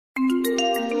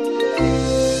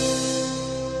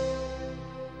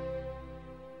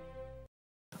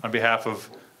on behalf of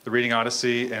the Reading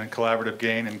Odyssey and Collaborative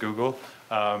Gain and Google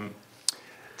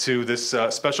to this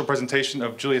special presentation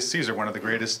of Julius Caesar, one of the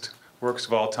greatest works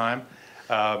of all time.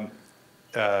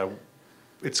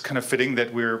 It's kind of fitting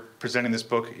that we're presenting this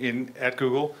book at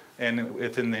Google and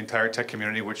within the entire tech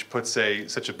community, which puts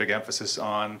such a big emphasis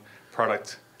on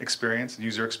product experience,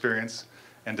 user experience,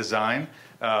 and design.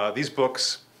 These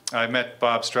books, I met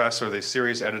Bob Strassler, the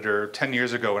series editor, 10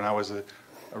 years ago when I was a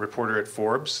reporter at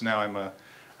Forbes. Now I'm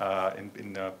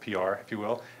in PR, if you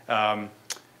will.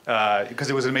 Because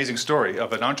it was an amazing story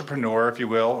of an entrepreneur, if you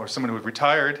will, or someone who had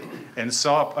retired and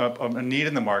saw a need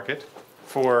in the market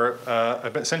for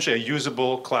essentially a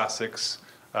usable classics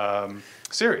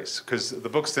series. Because the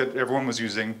books that everyone was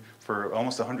using for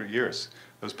almost 100 years,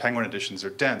 those Penguin editions, are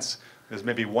dense. There's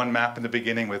maybe one map in the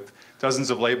beginning with dozens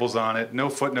of labels on it, no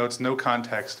footnotes, no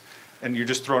context, and you're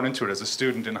just thrown into it as a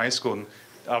student in high school, and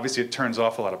obviously it turns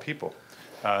off a lot of people.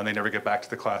 And they never get back to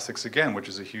the classics again, which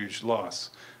is a huge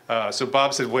loss. So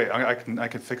Bob said, wait, I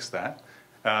can fix that.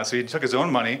 So he took his own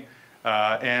money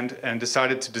and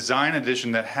decided to design an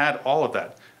edition that had all of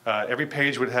that. Every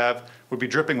page would be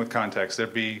dripping with context.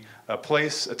 There'd be a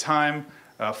place, a time,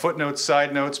 footnotes,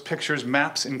 side notes, pictures,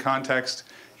 maps in context.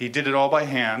 He did it all by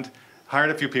hand, hired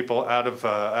a few people out of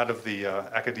the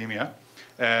academia,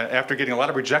 after getting a lot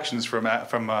of rejections from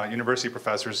university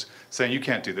professors saying, you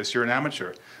can't do this, you're an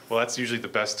amateur. Well, that's usually the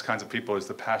best kinds of people, is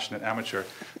the passionate amateur.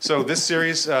 So this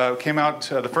series came out,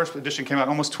 the first edition came out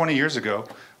almost 20 years ago,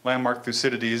 Landmark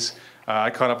Thucydides.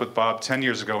 I caught up with Bob 10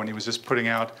 years ago when he was just putting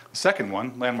out the second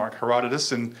one, Landmark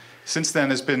Herodotus, and since then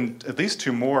there's been at least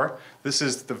two more. This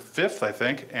is the fifth, I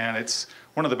think, and it's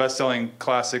one of the best-selling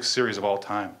classics series of all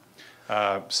time.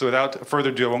 So without further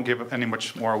ado, I won't give any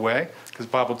much more away, because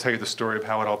Bob will tell you the story of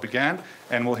how it all began,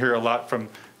 and we'll hear a lot from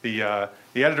the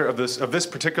editor of this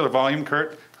particular volume,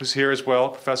 Kurt, who's here as well,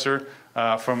 professor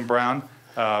from Brown,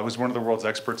 who's one of the world's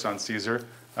experts on Caesar,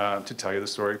 to tell you the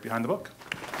story behind the book.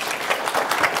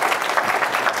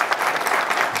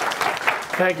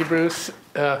 Thank you, Bruce.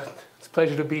 It's a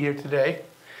pleasure to be here today.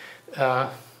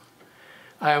 I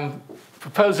am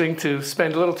proposing to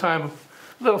spend a little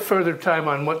further time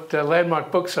on what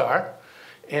Landmark books are,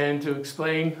 and to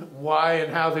explain why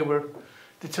and how they were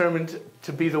determined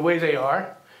to be the way they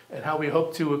are, and how we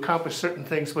hope to accomplish certain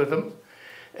things with them.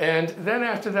 And then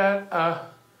after that,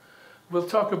 we'll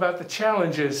talk about the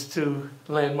challenges to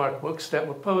Landmark books that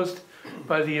were posed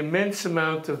by the immense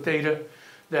amount of data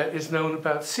that is known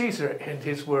about Caesar and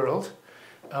his world.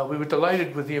 We were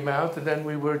delighted with the amount, and then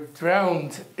we were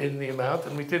drowned in the amount,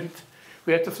 and we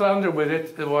had to flounder with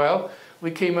it a while. We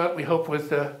came out, we hope,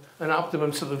 with an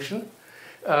optimum solution.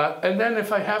 And then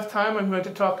if I have time, I'm going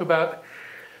to talk about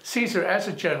Caesar as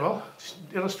a general,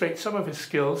 illustrate some of his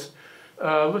skills,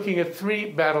 looking at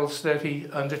three battles that he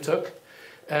undertook.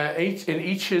 In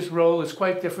each his role is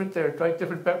quite different. They're quite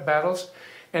different battles.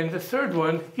 And the third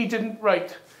one, he didn't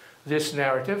write this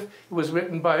narrative. It was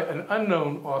written by an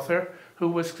unknown author who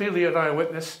was clearly an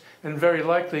eyewitness and very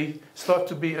likely thought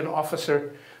to be an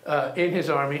officer in his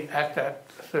army at that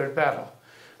third battle.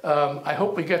 I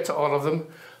hope we get to all of them,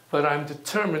 but I'm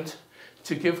determined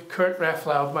to give Kurt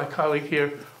Raaflaub, my colleague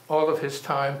here, all of his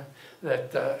time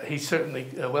that he certainly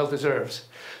well deserves.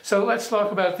 So let's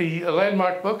talk about the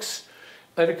Landmark books.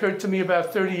 That occurred to me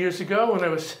about 30 years ago when I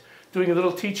was doing a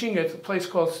little teaching at a place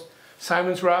called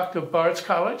Simon's Rock of Bard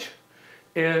College,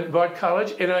 and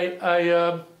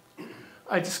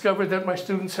I discovered that my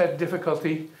students had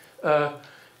difficulty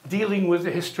dealing with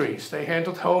the histories. They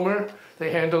handled Homer,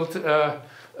 they handled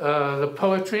the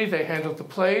poetry, they handled the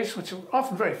plays, which are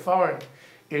often very foreign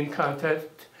in content,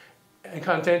 and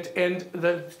come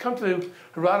to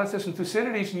Herodotus and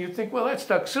Thucydides, and you think, well, that's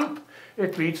duck soup.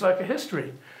 It reads like a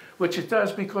history, which it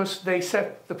does because they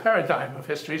set the paradigm of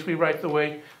histories. We write the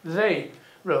way they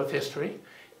wrote history.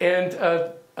 And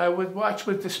I would watch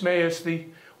with dismay as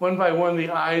one by one the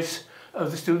eyes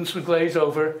of the students would glaze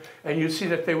over, and you'd see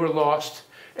that they were lost,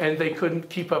 and they couldn't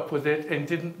keep up with it, and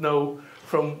didn't know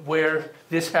from where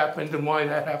this happened and why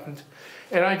that happened.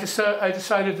 And I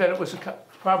decided that it was a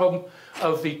problem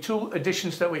of the two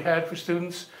editions that we had for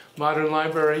students, Modern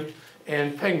Library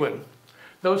and Penguin.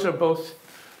 Those are both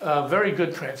very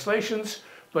good translations,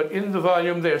 but in the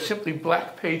volume they're simply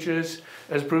black pages.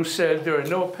 As Bruce said, there are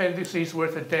no appendices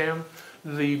worth a damn.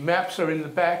 The maps are in the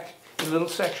back, in a little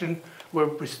section where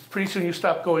pretty soon you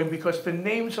stop going because the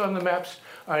names on the maps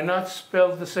are not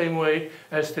spelled the same way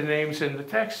as the names in the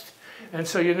text. And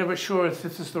so you're never sure if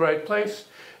this is the right place.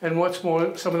 And what's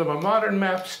more, some of them are modern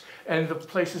maps, and the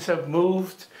places have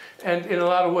moved. And in a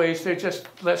lot of ways, they're just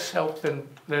less help than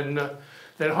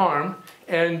than harm.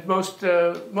 And most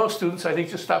students, I think,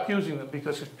 just stop using them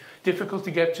because it's difficult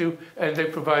to get to, and they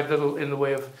provide little in the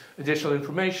way of additional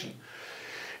information.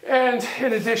 And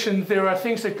in addition, there are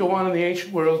things that go on in the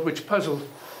ancient world which puzzle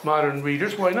modern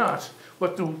readers. Why not?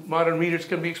 What do modern readers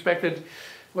can be expected?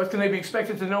 What can they be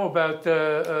expected to know about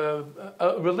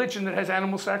a religion that has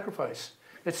animal sacrifice?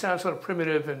 It sounds sort of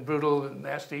primitive and brutal and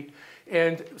nasty,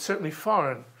 and certainly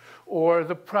foreign. Or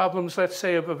the problems, let's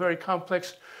say, of a very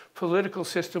complex political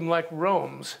system like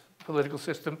Rome's political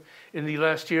system in the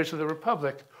last years of the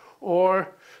Republic. Or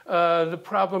the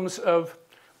problems of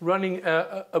running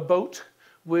a boat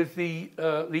with the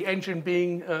engine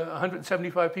being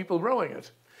 175 people rowing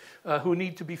it, who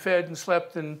need to be fed and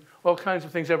slept and all kinds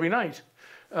of things every night.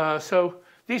 So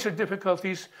these are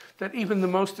difficulties that even the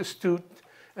most astute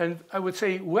and I would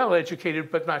say well-educated,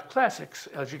 but not classics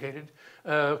educated,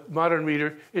 modern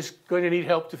reader is going to need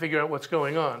help to figure out what's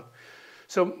going on.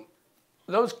 So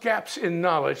those gaps in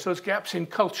knowledge, those gaps in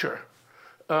culture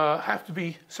have to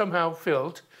be somehow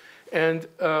filled. And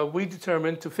we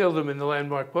determined to fill them in the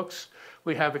Landmark books.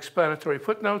 We have explanatory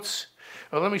footnotes.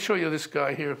 Let me show you this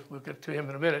guy here. We'll get to him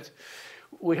in a minute.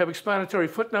 We have explanatory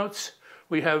footnotes.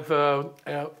 We have,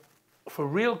 for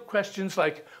real questions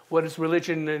like what is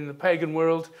religion in the pagan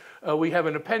world, we have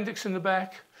an appendix in the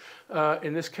back,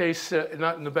 in this case,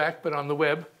 not in the back, but on the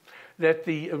web, that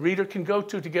the reader can go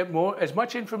to get as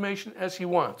much information as he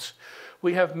wants.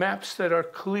 We have maps that are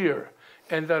clear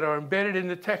and that are embedded in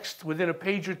the text within a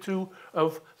page or two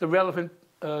of the relevant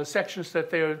sections that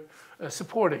they are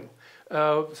supporting.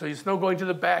 So there's no going to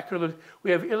the back.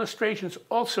 We have illustrations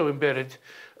also embedded,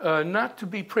 not to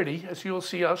be pretty, as you'll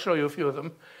see. I'll show you a few of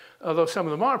them, although some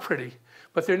of them are pretty.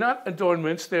 But they're not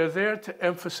adornments. They're there to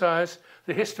emphasize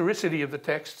the historicity of the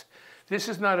text. This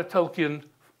is not a Tolkien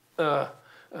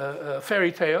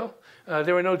fairy tale.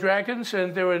 There were no dragons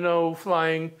and there were no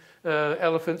flying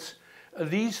elephants.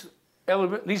 These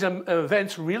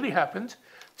events really happened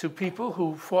to people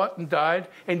who fought and died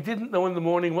and didn't know in the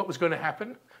morning what was going to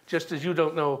happen, just as you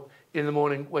don't know in the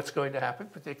morning what's going to happen,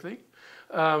 particularly.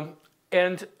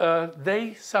 And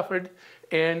they suffered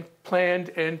and planned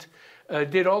and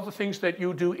did all the things that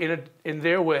you do in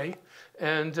their way.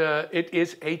 And it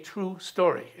is a true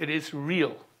story. It is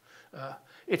real.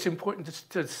 It's important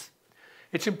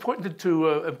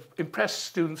to impress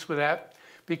students with that,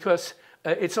 because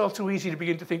it's all too easy to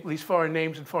begin to think with these foreign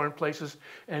names and foreign places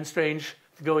and strange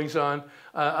goings on.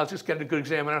 I'll just get a good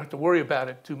exam. I don't have to worry about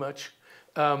it too much.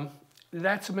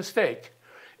 That's a mistake.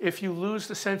 If you lose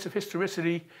the sense of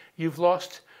historicity, you've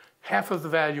lost half of the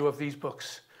value of these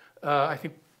books. I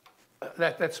think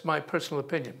that's my personal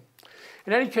opinion.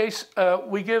 In any case,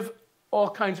 we give all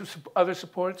kinds of other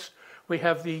supports. We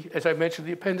have as I mentioned,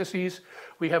 the appendices.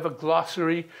 We have a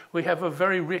glossary. We have a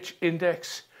very rich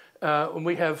index. And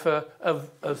we have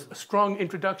a strong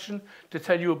introduction to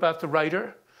tell you about the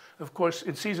writer. Of course,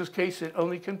 in Caesar's case, it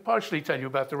only can partially tell you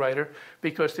about the writer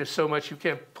because there's so much you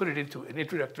can't put it into an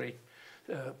introductory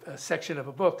section of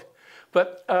a book.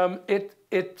 But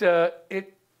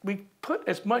we put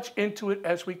as much into it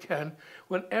as we can.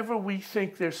 Whenever we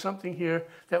think there's something here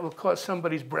that will cause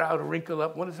somebody's brow to wrinkle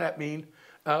up, what does that mean?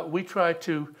 We try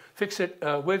to fix it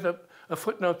with a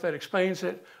footnote that explains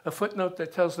it, a footnote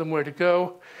that tells them where to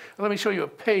go. Let me show you a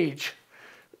page.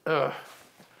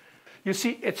 You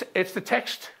see, it's the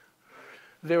text.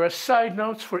 There are side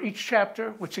notes for each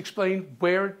chapter which explain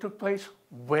where it took place,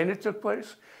 when it took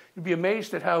place. You'd be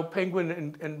amazed at how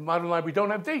Penguin and Modern Library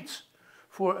don't have dates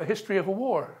for a history of a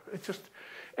war. It's just,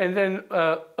 and then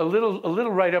a little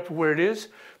write-up of where it is,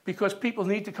 because people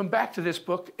need to come back to this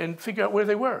book and figure out where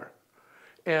they were.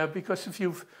 Because if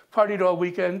you've partied all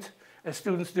weekend, as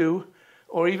students do,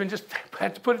 or even just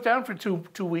had to put it down for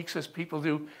two weeks, as people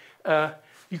do,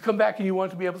 you come back and you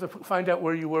want to be able to find out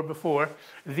where you were before.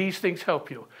 These things help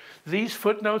you. These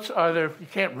footnotes are there. You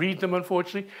can't read them,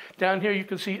 unfortunately. Down here you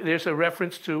can see there's a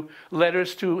reference to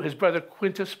letters to his brother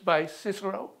Quintus by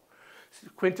Cicero.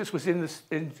 Quintus was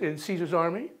in Caesar's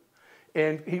army.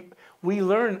 And we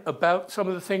learn about some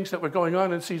of the things that were going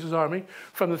on in Caesar's army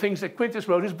from the things that Quintus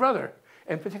wrote his brother.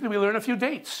 And particularly we learn a few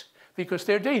dates, because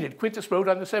they're dated. Quintus wrote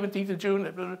on the 17th of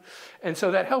June, and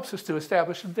so that helps us to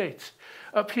establish the dates.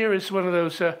 Up here is one of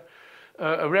those,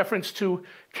 a reference to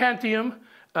Cantium,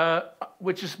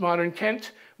 which is modern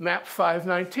Kent, map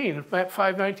 519. Map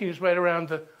 519 is right around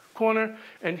the corner,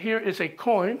 and here is a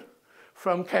coin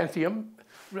from Cantium,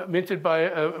 minted by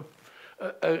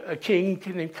a king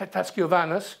named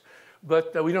Tasciovanus,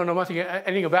 but we don't know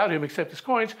anything about him except his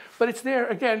coins, but it's there,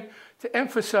 again, to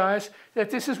emphasize that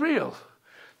this is real.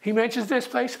 He mentions this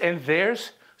place, and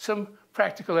there's some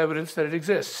practical evidence that it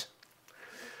exists.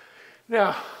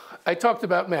 Now, I talked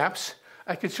about maps.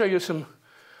 I could show you some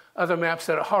other maps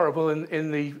that are horrible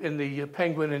in the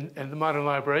Penguin and the Modern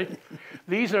Library.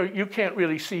 These are, you can't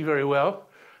really see very well,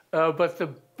 but the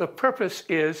purpose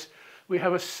is we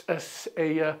have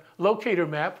a locator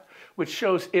map which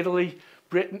shows Italy,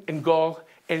 Britain, and Gaul,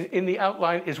 and in the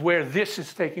outline is where this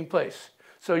is taking place.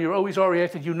 So you're always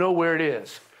oriented, you know where it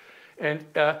is. And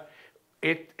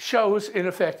it shows, in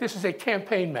effect, this is a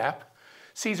campaign map.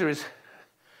 Caesar is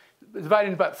divided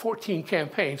into about 14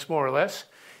 campaigns, more or less.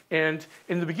 And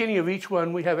in the beginning of each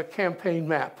one, we have a campaign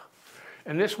map.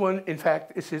 And this one, in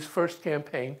fact, is his first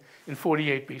campaign in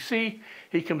 48 BC.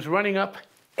 He comes running up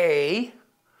A,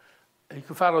 you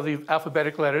can follow the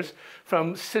alphabetic letters,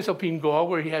 from Cisalpine Gaul,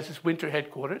 where he has his winter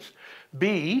headquarters.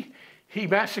 B, he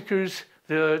massacres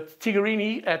the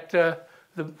Tigerini at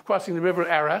crossing the river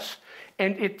Aras.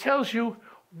 And it tells you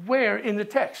where in the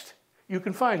text you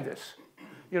can find this.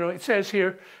 You know, it says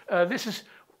here, this is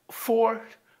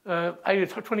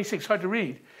 26, hard to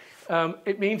read.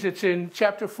 It means it's in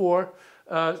chapter 4,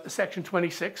 section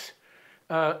 26.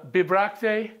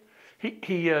 Bibracte,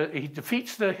 he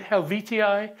defeats the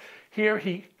Helvetii. Here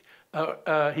he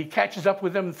catches up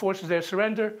with them and forces their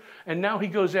surrender. And now he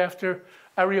goes after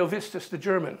Ariovistus, the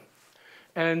German.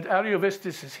 And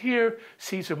Ariovistus is here.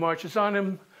 Caesar marches on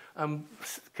him. I'm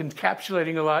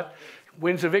encapsulating a lot.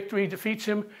 Wins a victory, defeats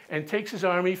him, and takes his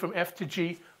army from F to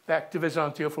G back to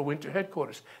Vesontio for winter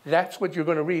headquarters. That's what you're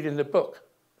going to read in the book.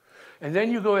 And then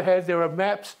you go ahead, there are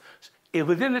maps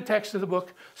within the text of the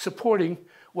book supporting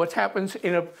what happens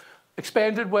in an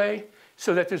expanded way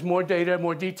so that there's more data,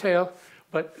 more detail.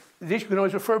 But this, you can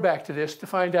always refer back to this to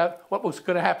find out what was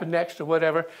going to happen next or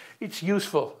whatever. It's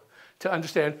useful to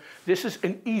understand. This is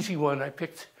an easy one I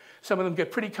picked. Some of them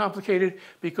get pretty complicated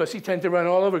because he tends to run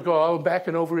all over Gaul, back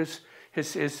and over his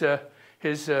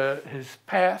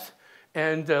path.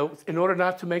 And in order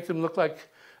not to make them look like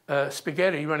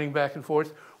spaghetti running back and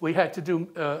forth, we had to do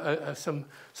some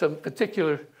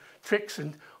particular tricks.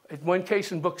 And in one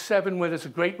case in book 7, where there's a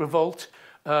great revolt,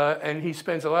 and he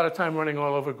spends a lot of time running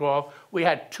all over Gaul, we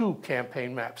had 2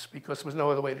 campaign maps because there was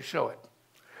no other way to show it.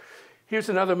 Here's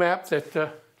another map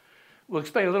that we'll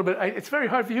explain a little bit. It's very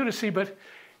hard for you to see, but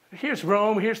here's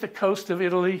Rome, here's the coast of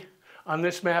Italy on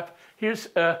this map. Here's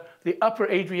the upper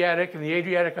Adriatic and the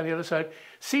Adriatic on the other side.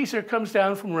 Caesar comes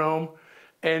down from Rome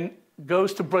and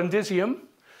goes to Brundisium,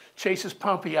 chases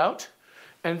Pompey out,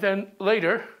 and then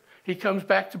later he comes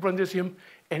back to Brundisium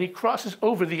and he crosses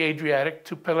over the Adriatic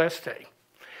to Peleste.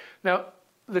 Now,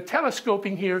 the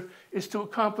telescoping here is to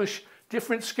accomplish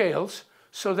different scales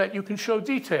so that you can show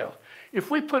detail.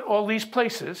 If we put all these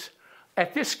places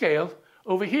at this scale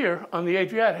over here on the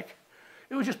Adriatic,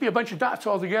 it would just be a bunch of dots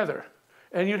all together.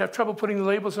 And you'd have trouble putting the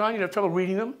labels on, you'd have trouble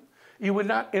reading them. You would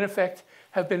not, in effect,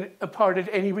 have been imparted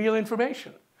any real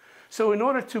information. So in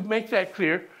order to make that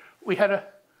clear, we had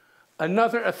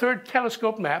a third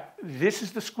telescope map. This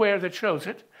is the square that shows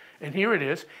it, and here it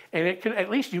is. And it can, at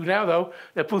least you now know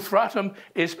that Buthratum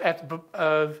is at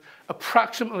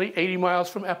approximately 80 miles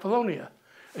from Apollonia.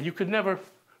 And you could never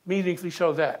meaningfully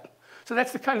show that. So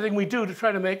that's the kind of thing we do to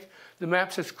try to make the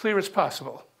maps as clear as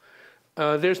possible.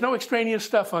 There's no extraneous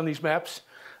stuff on these maps.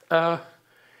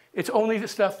 It's only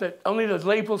only the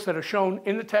labels that are shown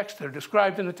in the text, that are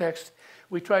described in the text.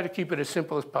 We try to keep it as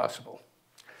simple as possible.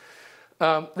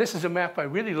 This is a map I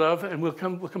really love, and we'll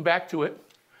come back to it.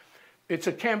 It's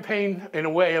a campaign in a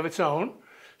way of its own.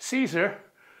 Caesar,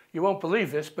 you won't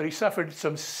believe this, but he suffered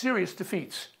some serious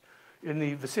defeats in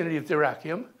the vicinity of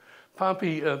Dyrrachium.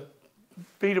 Pompey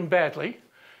beat him badly,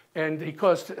 and he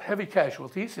caused heavy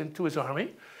casualties into his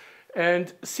army.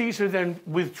 And Caesar then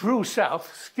withdrew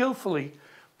south, skillfully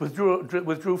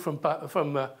withdrew from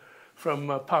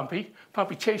Pompey.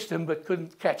 Pompey chased him but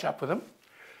couldn't catch up with him.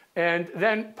 And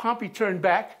then Pompey turned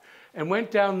back and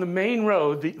went down the main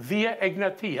road, the Via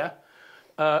Egnatia,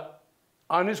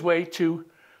 on his way to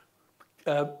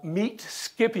meet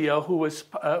Scipio, who was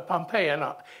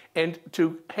Pompeian, and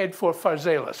to head for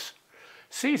Pharsalus.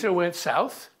 Caesar went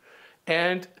south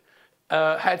and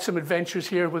had some adventures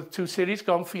here with 2 cities,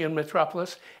 Gomphi and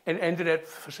Metropolis, and ended at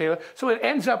Pharsalus. So it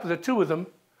ends up with the 2 of them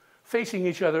facing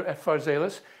each other at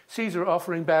Pharsalus, Caesar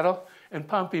offering battle and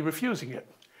Pompey refusing it.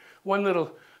 One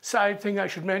little side thing I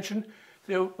should mention,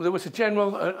 there was a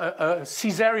general, a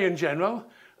Caesarian general,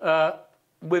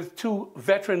 with 2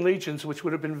 veteran legions, which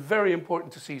would have been very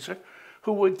important to Caesar,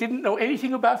 who didn't know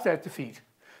anything about that defeat.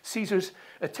 Caesar's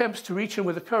attempts to reach him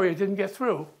with a courier didn't get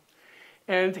through.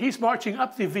 And he's marching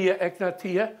up the Via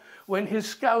Egnatia when his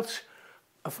scouts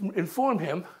inform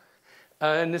him,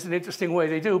 and this is an interesting way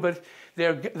they do, but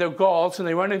they're Gauls, and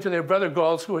they run into their brother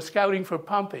Gauls who are scouting for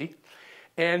Pompey.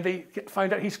 and they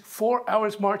find out he's 4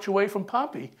 hours march away from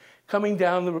Pompey, coming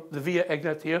down the Via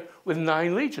Egnatia with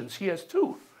 9 legions. He has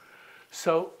 2.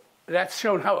 So that's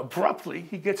shown how abruptly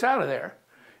he gets out of there,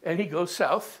 and he goes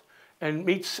south and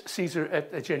meets Caesar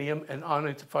at Aeginium and on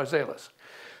into Pharsalus.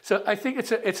 So I think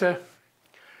it's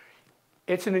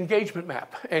an engagement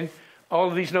map, and all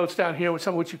of these notes down here,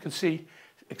 some of which you can see,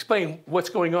 explain what's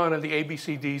going on in the A, B,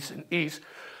 C, D's, and E's.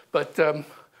 But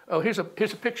here's a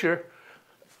picture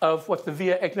of what the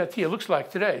Via Egnatia looks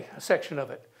like today, a section of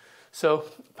it. So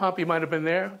Pompey might have been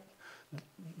there.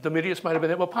 Domitius might have been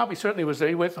there. Well, Pompey certainly was there.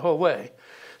 He went the whole way.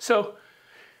 So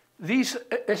this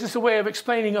is a way of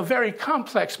explaining a very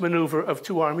complex maneuver of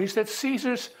 2 armies that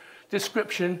Caesar's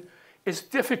description is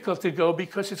difficult to go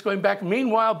because it's going back,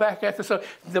 meanwhile, back at so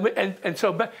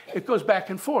it goes back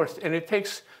and forth, and it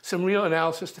takes some real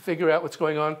analysis to figure out what's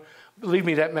going on. Believe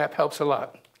me, that map helps a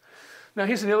lot. Now,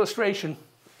 here's an illustration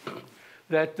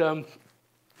that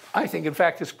I think, in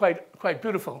fact, is quite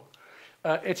beautiful.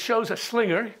 It shows a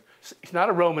slinger. He's not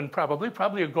a Roman,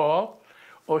 probably a Gaul,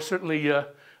 or certainly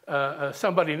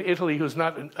somebody in Italy who's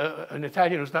not an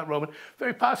Italian who's not Roman.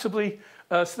 Very possibly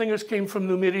slingers came from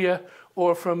Numidia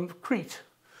or from Crete.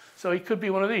 So he could be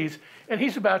one of these. And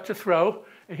he's about to throw,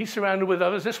 and he's surrounded with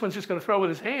others. This one's just going to throw with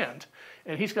his hand.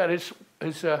 And he's got his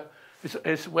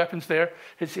weapons there,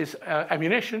 his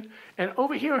ammunition. And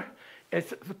over here,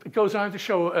 it goes on to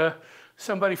show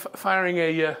somebody firing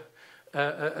a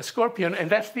scorpion, and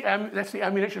that's the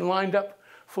ammunition lined up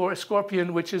for a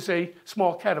scorpion, which is a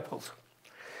small catapult.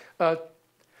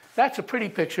 That's a pretty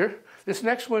picture. This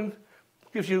next one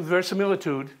gives you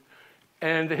verisimilitude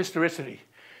and the historicity.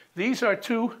 These are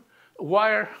 2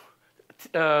 wire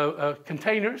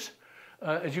containers,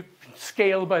 as you can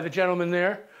scale by the gentleman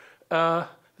there.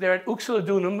 They're at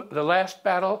Uxellodunum, the last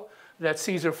battle that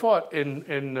Caesar fought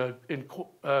in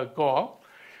Gaul,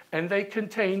 and they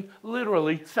contain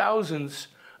literally thousands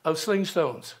of sling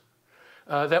stones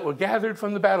that were gathered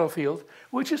from the battlefield,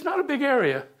 which is not a big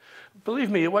area. Believe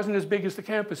me, it wasn't as big as the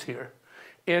campus here,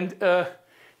 and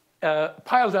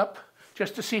piled up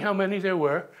just to see how many there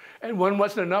were. And one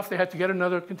wasn't enough; they had to get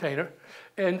another container.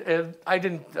 And I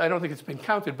don't think it's been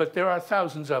counted, but there are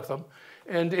thousands of them,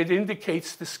 and it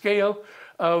indicates the scale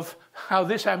of how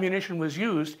this ammunition was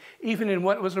used, even in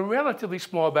what was a relatively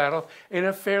small battle in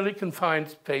a fairly confined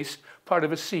space, part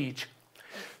of a siege.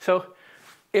 So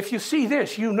if you see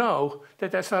this, you know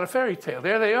that that's not a fairy tale.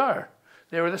 There they are.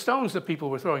 There were the stones that people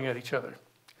were throwing at each other.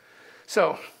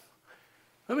 So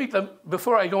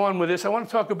before I go on with this, I want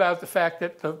to talk about the fact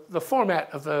that the format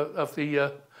of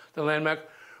the Landmark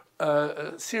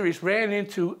series ran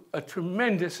into a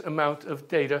tremendous amount of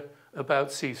data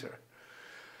about Caesar.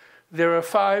 There are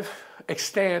 5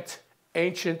 extant,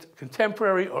 ancient,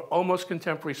 contemporary, or almost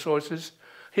contemporary sources,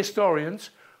 historians,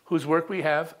 whose work we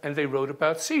have, and they wrote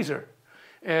about Caesar.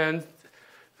 And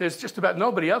there's just about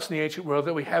nobody else in the ancient world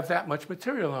that we have that much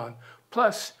material on.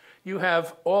 Plus, you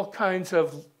have all kinds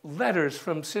of letters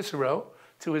from Cicero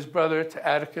to his brother, to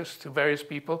Atticus, to various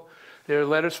people. There are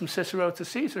letters from Cicero to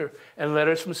Caesar, and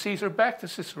letters from Caesar back to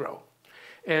Cicero.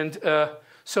 And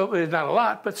so not a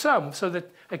lot, but some, so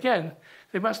that, again,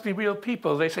 they must be real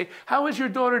people. They say, "How is your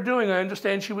daughter doing? I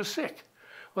understand she was sick."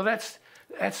 Well,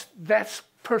 that's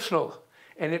personal,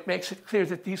 and it makes it clear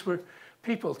that these were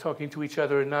people talking to each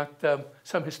other and not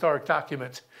some historic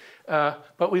document.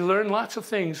 But we learn lots of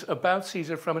things about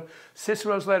Caesar from it.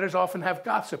 Cicero's letters often have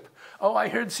gossip. "Oh, I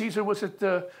heard Caesar was at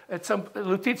some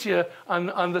Lutetia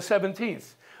on the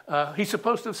 17th. He's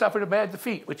supposed to have suffered a bad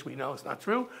defeat," which we know is not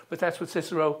true, but that's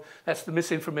the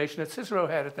misinformation that Cicero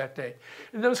had at that day.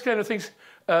 And those kind of things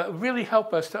really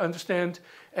help us to understand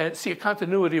and see a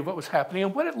continuity of what was happening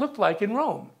and what it looked like in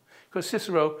Rome, because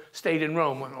Cicero stayed in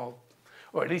Rome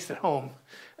or at least at home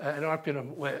in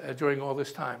Arpinum during all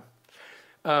this time.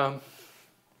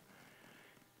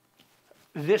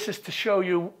 This is to show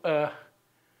you, well,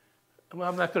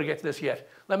 I'm not going to get to this yet.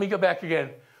 Let me go back again.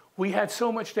 We had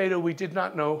so much data, we did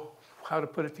not know how to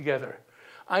put it together.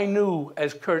 I knew,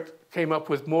 as Kurt came up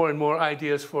with more and more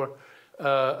ideas for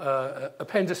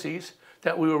appendices,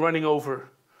 that we were running over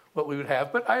what we would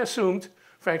have. But I assumed,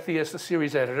 frankly, as the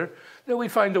series editor, that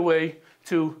we'd find a way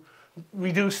to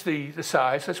reduce the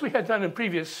size, as we had done in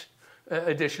previous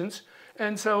editions.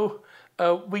 And so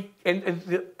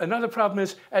another problem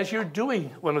is, as you're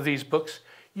doing one of these books,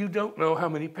 you don't know how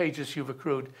many pages you've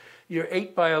accrued. Your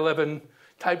 8 by 11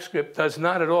 typescript does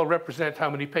not at all represent how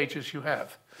many pages you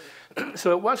have.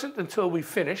 So it wasn't until we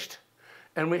finished,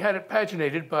 and we had it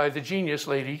paginated by the genius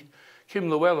lady, Kim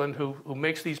Llewellyn, who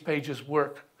makes these pages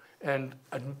work and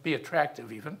be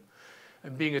attractive even,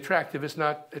 and being attractive is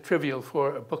not trivial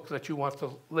for a book that you want the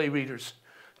lay readers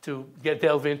to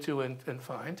delve into and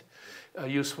find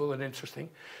useful and interesting.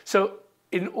 So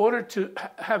in order to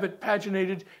have it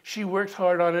paginated, she worked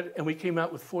hard on it, and we came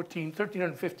out with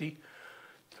 1,350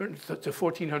 to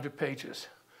 1,400 pages.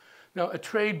 Now, a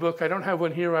trade book, I don't have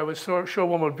one here, I was sure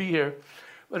one would be here,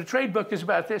 but a trade book is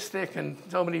about this thick, and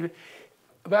so many,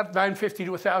 about 950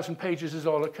 to 1,000 pages is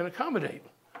all it can accommodate.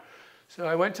 So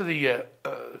I went to the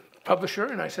publisher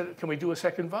and I said, can we do a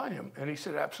second volume? And he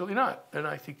said, absolutely not. And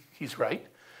I think he's right.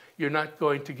 You're not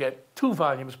going to get 2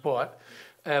 volumes bought,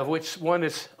 of which one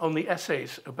is only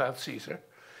essays about Caesar.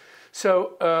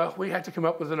 So we had to come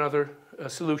up with another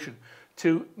solution.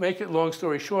 To make it long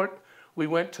story short, we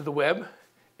went to the web.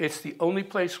 It's the only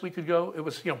place we could go. It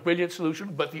was a brilliant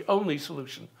solution, but the only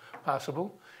solution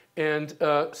possible. And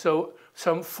so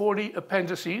some 40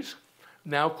 appendices,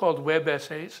 now called web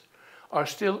essays, are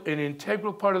still an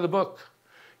integral part of the book.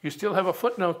 You still have a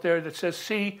footnote there that says,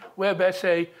 see web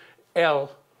essay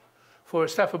L for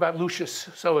stuff about Lucius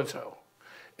so-and-so.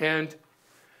 And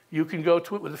you can go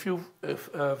to it with a few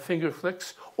finger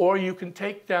flicks, or you can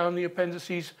take down the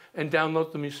appendices and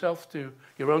download them yourself to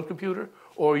your own computer,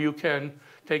 or you can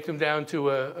take them down to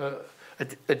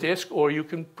a disk, or you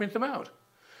can print them out.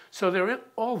 So they're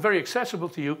all very accessible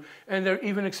to you, and they're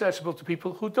even accessible to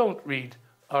people who don't read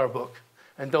our book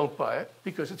and don't buy it,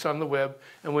 because it's on the web,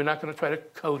 and we're not going to try to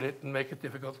code it and make it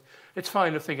difficult. It's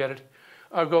fine if they get it.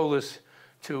 Our goal is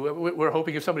to, we're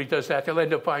hoping if somebody does that, they'll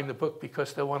end up buying the book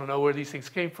because they'll want to know where these things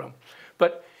came from.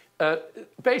 But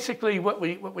basically what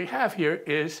we have here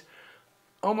is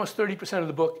almost 30% of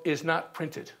the book is not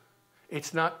printed.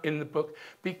 It's not in the book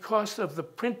because of the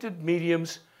printed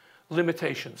medium's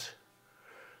limitations.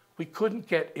 We couldn't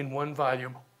get in one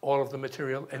volume all of the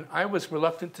material, and I was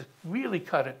reluctant to really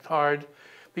cut it hard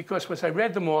because once I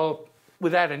read them all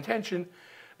with that intention,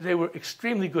 they were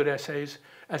extremely good essays.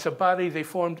 As a body, they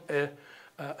formed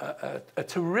a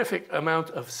terrific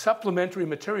amount of supplementary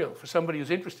material for somebody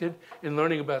who's interested in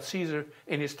learning about Caesar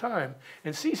in his time.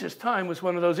 And Caesar's time was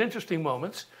one of those interesting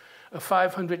moments. A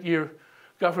 500-year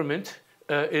government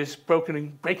is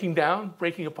breaking down,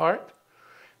 breaking apart.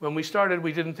 When we started,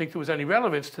 we didn't think there was any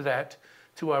relevance to that,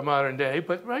 to our modern day.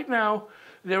 But right now,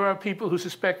 there are people who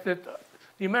suspect that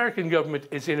the American government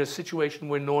is in a situation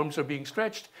where norms are being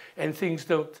stretched and things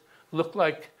don't look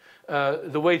like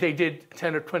the way they did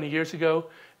 10 or 20 years ago.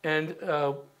 And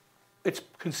it's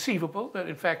conceivable that,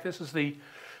 in fact, this is the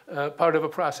part of a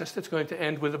process that's going to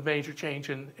end with a major change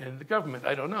in the government.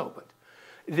 I don't know, but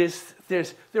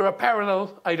there are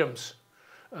parallel items,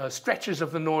 stretches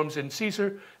of the norms in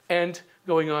Caesar and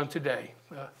going on today.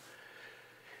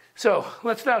 So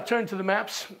let's now turn to the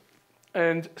maps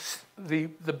and the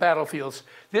battlefields.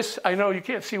 This, I know you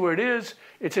can't see where it is.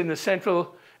 It's in the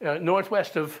central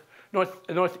northeast of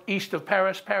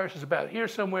Paris. Paris is about here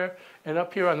somewhere, and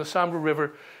up here on the Sambre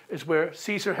River is where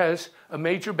Caesar has a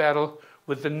major battle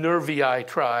with the Nervii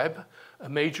tribe, a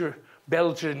major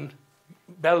Belgi,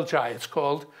 it's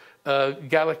called,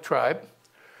 Gallic tribe.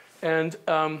 And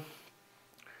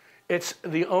it's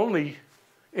the only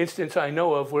instance I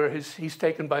know of where he's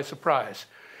taken by surprise.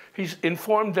 He's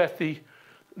informed that the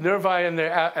Nervii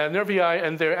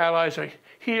and their allies are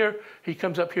here. He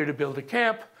comes up here to build a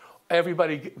camp.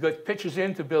 Everybody pitches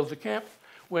in to build the camp,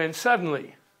 when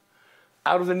suddenly,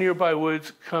 out of the nearby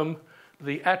woods come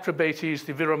the Atrebates,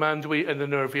 the Viromandui, and the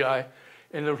Nervii.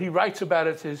 And he writes about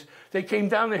it, says, they came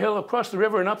down the hill, across the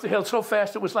river, and up the hill so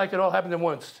fast it was like it all happened at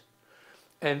once.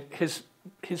 And his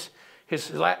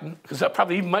Latin is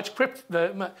probably much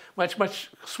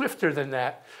swifter than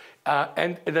that.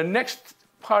 And the next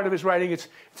part of his writing, it's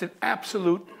an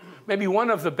absolute, maybe one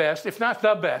of the best, if not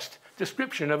the best,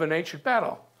 description of an ancient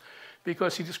battle.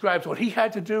 Because he describes what he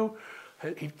had to do.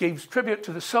 He gave tribute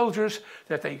to the soldiers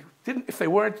that they didn't, if they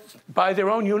weren't by their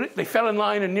own unit, they fell in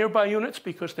line in nearby units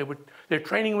because their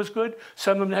training was good.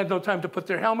 Some of them had no time to put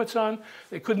their helmets on.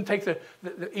 They couldn't take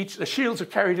the shields are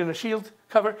carried in a shield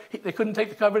cover. They couldn't take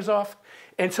the covers off.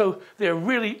 And so they're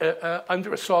really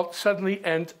under assault suddenly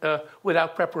and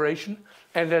without preparation,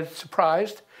 and they're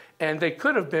surprised. And they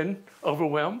could have been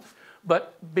overwhelmed,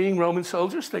 but being Roman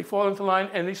soldiers, they fall into line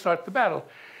and they start the battle.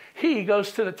 He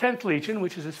goes to the 10th Legion,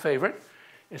 which is his favorite.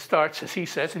 It starts, as he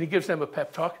says, and he gives them a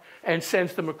pep talk and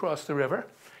sends them across the river.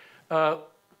 The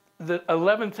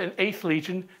 11th and 8th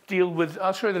Legion deal with,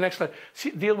 I'll show you the next slide,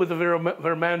 deal with the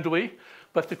Viromandui,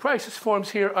 but the crisis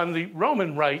forms here on the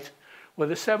Roman right, where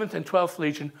the 7th and 12th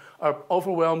Legion are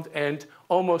overwhelmed and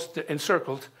almost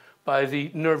encircled by the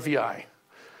Nervii.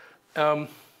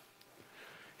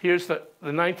 Here's the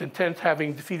 9th and 10th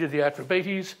having defeated the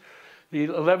Atrebates. The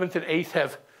 11th and 8th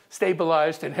have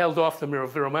stabilized and held off the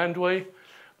Viromandoi,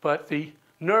 but the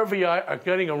Nervii are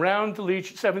getting around the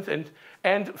 7th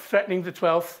and threatening the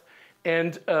 12th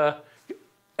and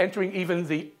entering even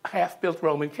the half-built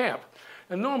Roman camp.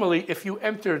 And normally, if you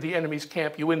enter the enemy's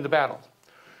camp, you win the battle,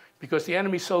 because the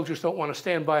enemy soldiers don't want to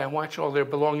stand by and watch all their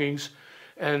belongings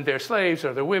and their slaves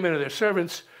or their women or their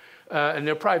servants and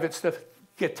their private stuff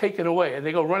get taken away, and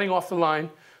they go running off the line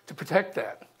to protect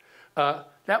that.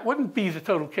 That wouldn't be the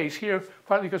total case here,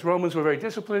 partly because Romans were very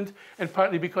disciplined, and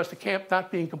partly because the camp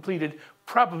not being completed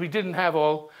probably didn't have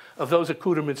all of those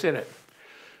accoutrements in it.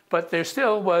 But there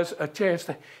still was a chance.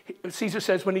 Caesar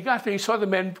says when he got there, he saw the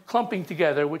men clumping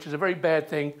together, which is a very bad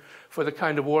thing for the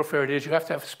kind of warfare it is. You have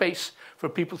to have space for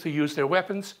people to use their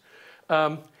weapons.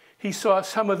 He saw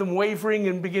some of them wavering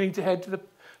and beginning to head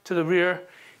to the rear.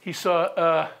 He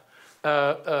saw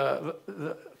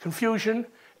confusion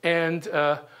and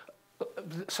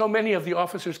so many of the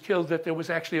officers killed that there was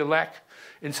actually a lack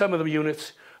in some of the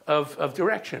units of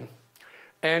direction.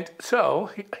 And so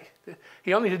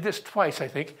he only did this twice, I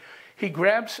think. He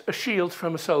grabs a shield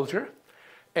from a soldier,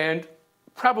 and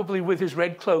probably with his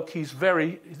red cloak,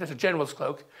 that's a general's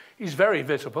cloak, he's very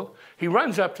visible. He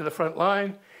runs up to the front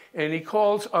line, and he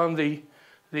calls on the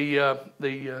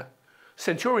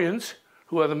centurions,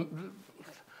 who are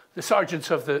the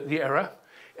sergeants of the era,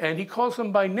 and he calls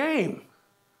them by name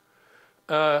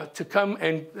to come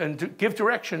and to give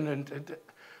direction and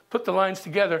put the lines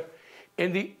together.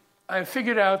 And I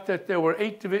figured out that there were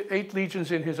eight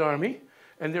legions in his army,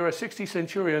 and there are 60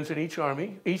 centurions in each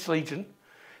army, each legion.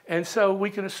 And so we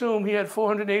can assume he had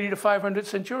 480 to 500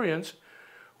 centurions,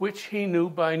 which he knew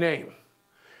by name.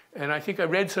 And I think I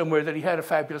read somewhere that he had a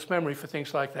fabulous memory for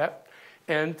things like that.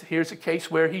 And here's a case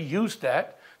where he used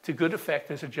that to good effect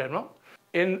as a general.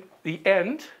 In the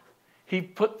end, he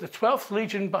put the 12th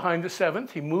Legion behind the 7th.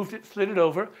 He moved it, slid it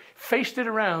over, faced it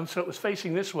around so it was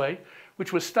facing this way,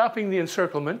 which was stopping the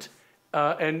encirclement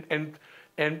and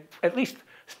at least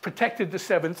protected the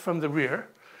 7th from the rear.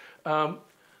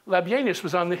 Labienus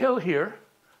was on the hill here,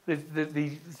 the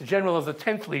general of the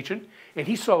 10th Legion, and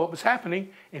he saw what was happening,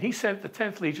 and he sent the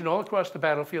 10th Legion all across the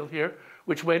battlefield here,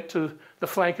 which went to the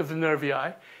flank of the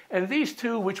Nervii. And these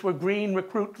two, which were green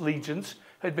recruit legions,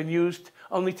 had been used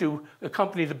only to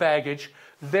accompany the baggage.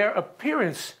 Their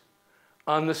appearance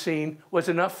on the scene was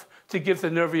enough to give the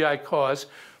Nervii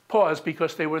pause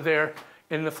because they were there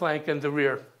in the flank and the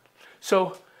rear.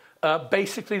 So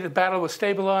basically the battle was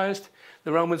stabilized.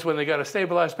 The Romans, when they got a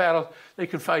stabilized battle, they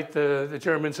could fight the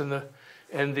Germans and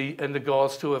the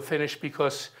Gauls to a finish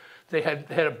because they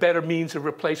had a better means of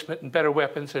replacement and better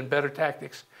weapons and better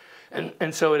tactics.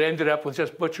 And so it ended up with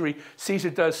just butchery. Caesar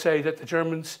does say that the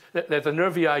Germans, that the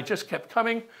Nervii just kept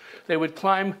coming. They would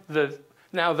climb the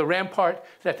rampart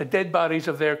that the dead bodies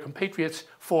of their compatriots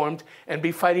formed and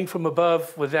be fighting from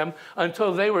above with them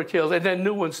until they were killed. And then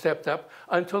new ones stepped up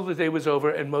until the day was over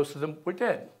and most of them were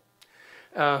dead.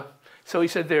 So he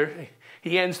said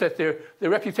he ends that their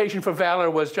reputation for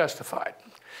valor was justified.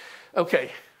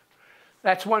 Okay,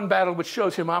 that's one battle which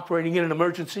shows him operating in an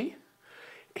emergency.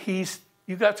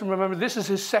 You got to remember, this is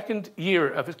his second year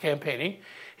of his campaigning.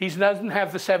 He doesn't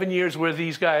have the 7 years where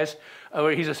these guys,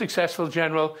 where he's a successful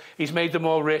general. He's made them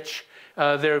all rich.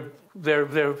 They're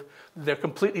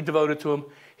completely devoted to him.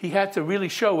 He had to really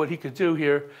show what he could do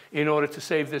here in order to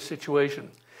save this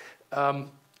situation.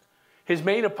 His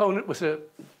main opponent was a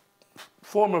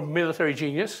former military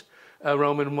genius, a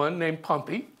Roman one, named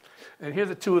Pompey. And here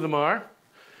the two of them are.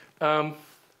 And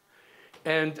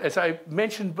as I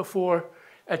mentioned before,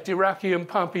 at Dyrrachium,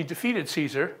 Pompey defeated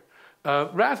Caesar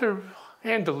rather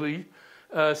handily.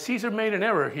 Caesar made an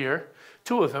error here,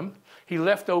 two of them. He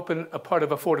left open a part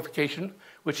of a fortification,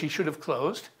 which he should have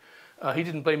closed. He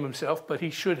didn't blame himself, but he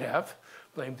should have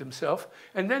blamed himself.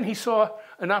 And then he saw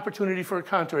an opportunity for a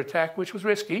counterattack, which was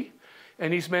risky,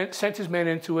 and he sent his men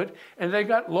into it, and they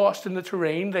got lost in the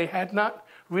terrain. They had not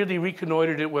really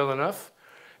reconnoitered it well enough,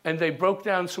 and they broke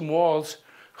down some walls,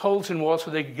 holes in walls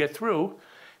so they could get through.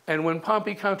 And when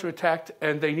Pompey counterattacked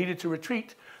and they needed to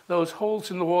retreat, those holes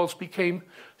in the walls became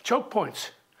choke points.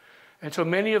 And so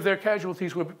many of their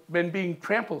casualties were being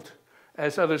trampled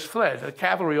as others fled. The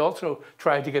cavalry also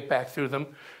tried to get back through them.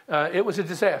 It was a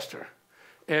disaster.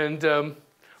 And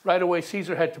right away,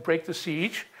 Caesar had to break the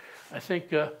siege. I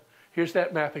think here's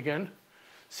that map again.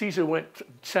 Caesar went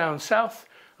south,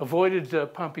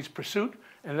 avoided Pompey's pursuit,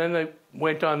 and then they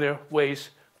went on their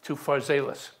ways to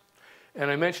Pharsalus. And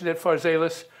I mentioned that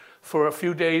Pharsalus, for a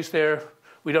few days there,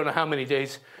 we don't know how many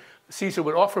days, Caesar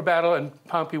would offer battle and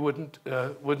Pompey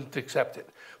wouldn't accept it.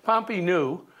 Pompey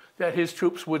knew that his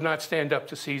troops would not stand up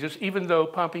to Caesar's, even though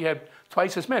Pompey had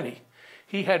twice as many.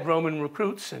 he had Roman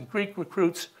recruits and Greek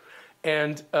recruits,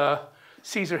 and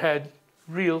Caesar had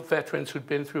real veterans who'd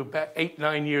been through about 8,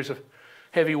 9 years of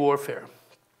heavy warfare.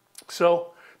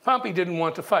 So Pompey didn't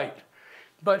want to fight,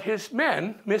 but his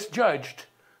men misjudged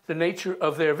the nature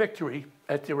of their victory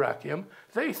at Dyrrhachium.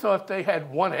 They thought they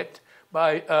had won it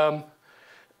by,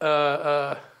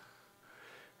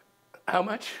 how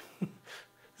much?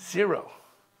 0.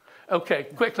 Okay,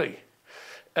 quickly.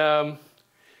 They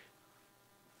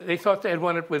thought they had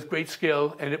won it with great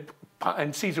skill,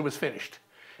 and Caesar was finished.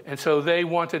 And so they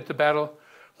wanted the battle.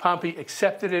 Pompey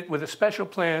accepted it with a special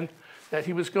plan that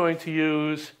he was going to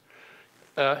use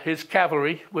his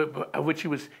cavalry, which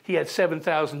he had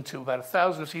 7,000 to about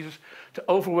 1,000 of Caesar's, to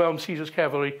overwhelm Caesar's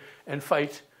cavalry and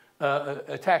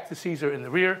attack the Caesar in the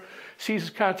rear.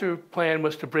 Caesar's counter plan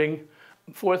was to bring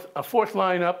a fourth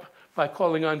line up by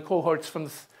calling on cohorts from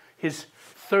his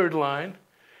third line,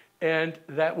 and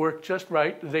that worked just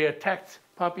right. They attacked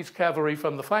Pompey's cavalry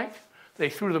from the flank. They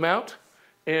threw them out,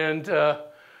 and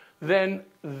then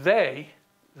they,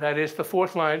 that is the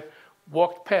fourth line,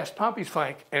 walked past Pompey's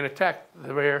flank and attacked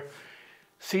the rear.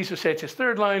 Caesar sent his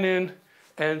third line in,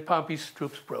 and Pompey's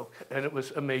troops broke, and it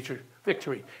was a major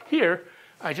victory. Here,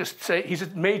 I just say he's a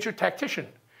major tactician.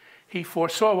 He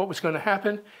foresaw what was going to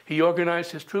happen. He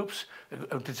organized his troops,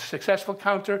 a successful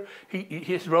counter.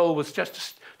 His role was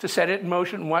just to set it in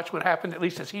motion and watch what happened, at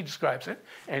least as he describes it,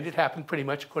 and it happened pretty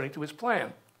much according to his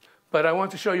plan. But I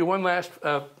want to show you one last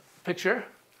picture.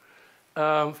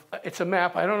 It's a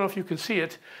map. I don't know if you can see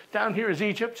it. Down here is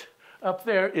Egypt. Up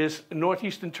there is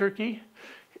northeastern Turkey.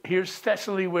 Here's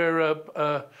Thessaly, where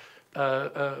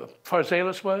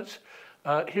Pharsalus was.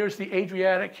 Here's the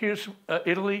Adriatic. Here's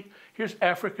Italy. Here's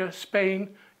Africa, Spain,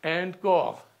 and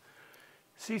Gaul.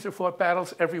 Caesar fought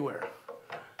battles everywhere.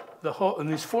 In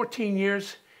these 14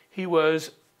 years, he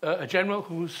was a general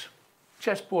whose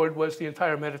chessboard was the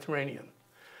entire Mediterranean.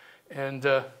 And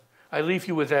I leave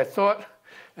you with that thought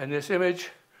and this image,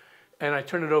 and I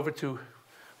turn it over to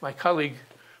my colleague,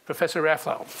 Professor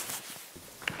Raaflaub.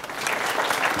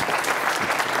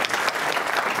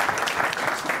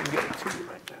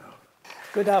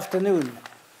 Good afternoon.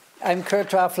 I'm Kurt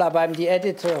Raaflaub. I'm the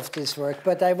editor of this work,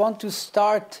 but I want to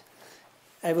start.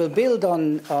 I will build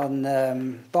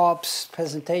on Bob's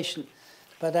presentation,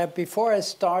 but before I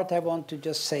start, I want to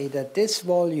just say that this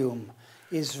volume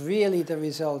is really the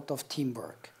result of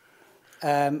teamwork,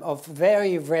 of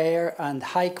very rare and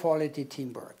high-quality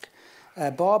teamwork.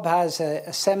 Bob has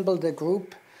assembled a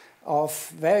group of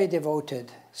very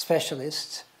devoted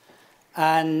specialists,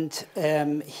 and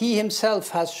he himself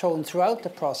has shown throughout the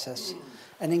process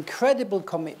an incredible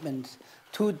commitment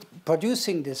to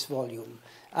producing this volume.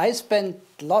 I spent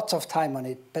lots of time on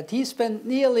it, but he spent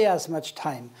nearly as much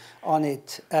time on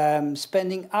it,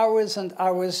 spending hours and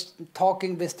hours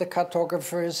talking with the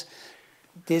cartographers,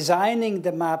 designing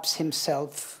the maps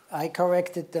himself. I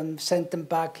corrected them, sent them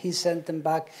back, he sent them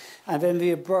back. And when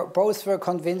we both were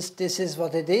convinced this is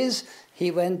what it is, he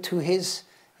went to his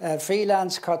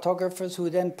freelance cartographers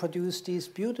who then produced these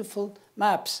beautiful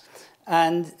maps.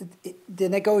 And the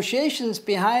negotiations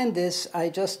behind this, I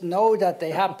just know that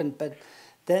they happened, but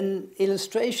then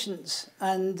illustrations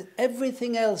and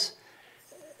everything else.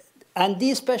 And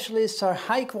these specialists are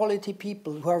high-quality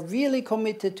people who are really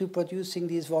committed to producing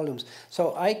these volumes.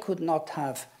 So I could not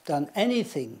have done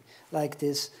anything like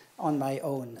this on my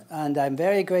own. And I'm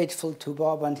very grateful to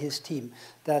Bob and his team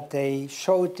that they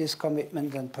showed this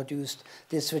commitment and produced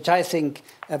this, which I think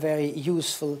a very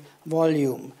useful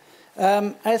volume.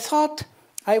 I thought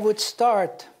I would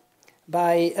start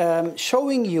by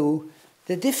showing you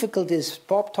the difficulties.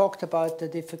 Bob talked about the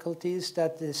difficulties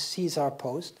that the Caesar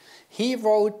posed. He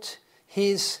wrote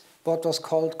his what was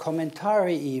called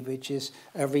Commentarii, which is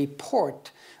a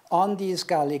report on these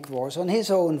Gallic wars, on his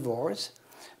own wars.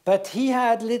 But he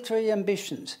had literary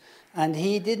ambitions, and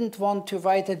he didn't want to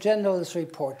write a general's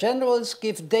report. Generals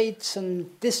give dates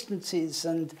and distances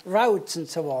and routes and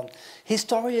so on.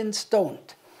 Historians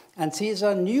don't. And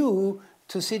Caesar knew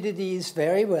Thucydides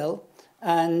very well,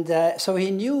 and so he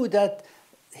knew that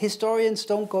historians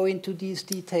don't go into these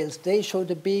details. They show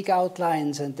the big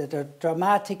outlines and the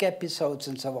dramatic episodes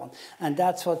and so on. And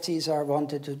that's what Caesar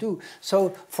wanted to do.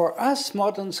 So for us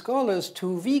modern scholars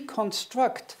to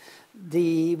reconstruct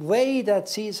the way that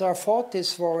Caesar fought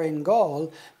this war in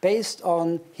Gaul, based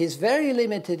on his very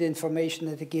limited information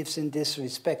that he gives in this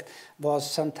respect,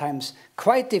 was sometimes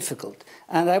quite difficult.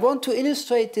 And I want to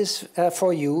illustrate this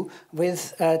for you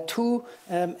with two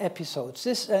episodes.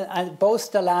 And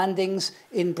both the landings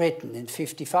in Britain in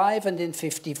 55 and in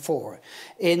 54.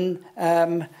 In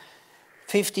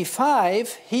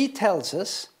 55, he tells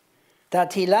us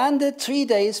that he landed 3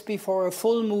 days before a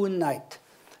full moon night.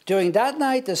 During that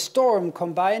night, a storm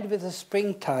combined with a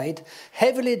spring tide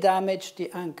heavily damaged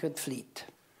the anchored fleet.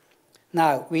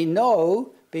 Now, we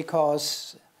know,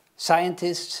 because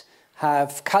scientists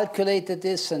have calculated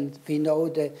this, and we know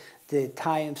the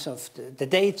times of the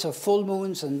dates of full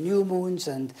moons and new moons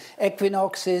and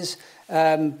equinoxes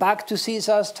back to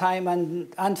Caesar's time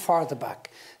and farther back.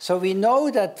 So we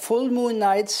know that full moon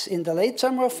nights in the late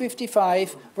summer of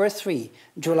 55 were 3,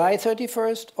 July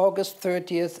 31st, August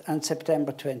 30th, and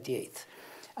September 28th.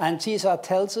 And Caesar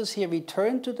tells us he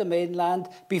returned to the mainland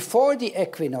before the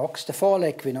equinox, the fall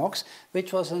equinox,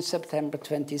 which was on September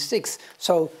 26th.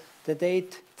 So the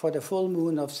date for the full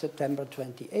moon of September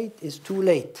 28th is too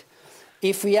late.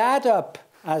 If we add up,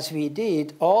 as we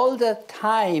did, all the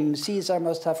time Caesar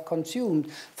must have consumed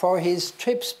for his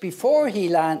trips before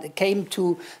he came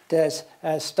to the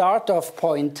start-off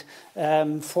point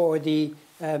for the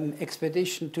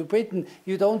expedition to Britain,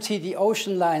 you don't see the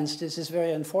ocean lines. This is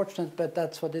very unfortunate, but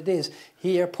that's what it is.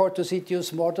 Here, Portus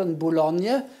Itius modern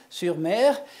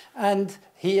Boulogne-sur-Mer, and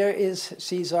here is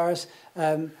Caesar's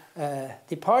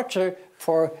departure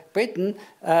for Britain.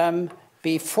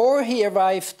 Before he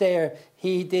arrived there,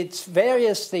 he did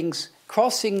various things,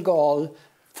 crossing Gaul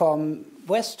from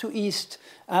west to east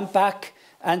and back.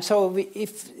 And so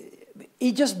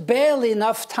he just barely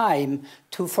enough time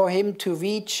for him to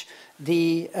reach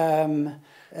the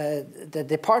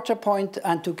departure point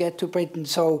and to get to Britain.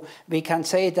 So we can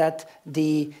say that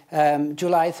the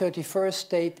July 31st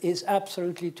date is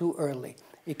absolutely too early.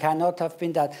 It cannot have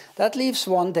been that. That leaves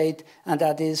one date, and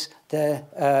that is the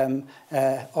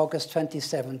August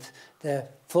 27th, the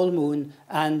full moon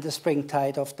and the spring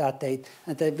tide of that date,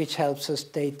 and which helps us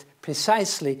date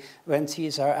precisely when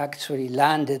Caesar actually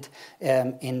landed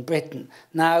in Britain.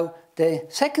 Now, the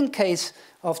second case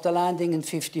of the landing in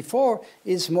 54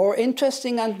 is more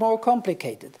interesting and more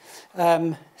complicated.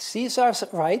 Caesar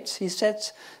writes, he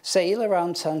sets sail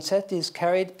around sunset, is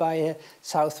carried by a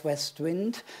southwest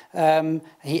wind.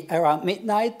 Around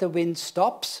midnight, the wind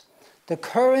stops. The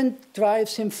current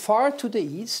drives him far to the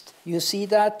east. You see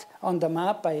that on the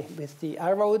map with the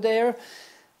arrow there.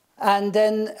 And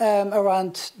then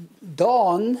around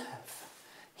dawn,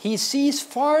 he sees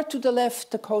far to the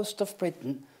left the coast of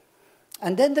Britain.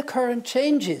 And then the current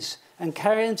changes and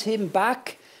carries him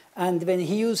back. And when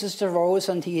he uses the rowers,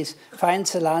 and he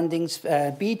finds a landing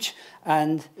beach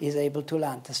and is able to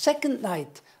land. The second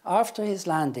night after his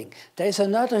landing, there's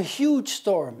another huge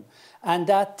storm. And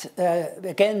that,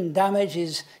 again,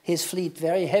 damages his fleet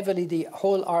very heavily. The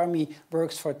whole army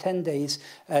works for 10 days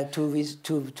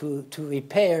to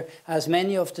repair as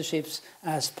many of the ships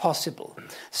as possible.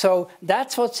 So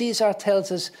that's what Caesar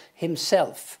tells us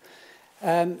himself.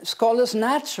 Scholars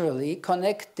naturally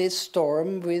connect this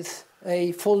storm with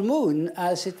a full moon,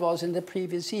 as it was in the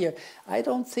previous year. I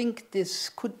don't think this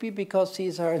could be because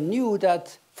Caesar knew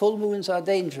that full moons are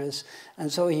dangerous,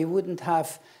 and so he would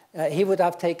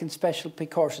have taken special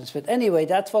precautions. But anyway,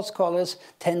 that's what scholars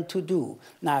tend to do.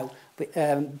 Now,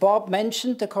 Bob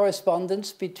mentioned the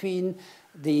correspondence between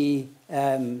the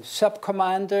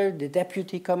sub-commander, the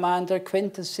deputy commander,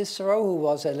 Quintus Cicero, who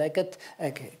was a legate,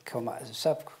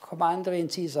 sub-commander in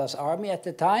Caesar's army at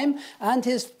the time, and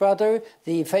his brother,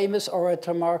 the famous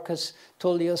orator Marcus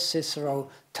Tullius Cicero,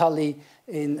 Tully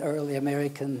in early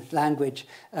American language,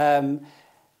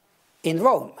 in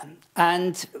Rome.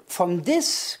 And from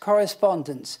this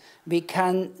correspondence, we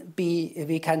can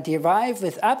derive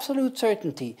with absolute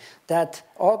certainty that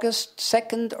August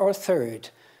 2nd or 3rd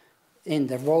in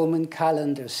the Roman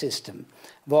calendar system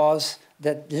was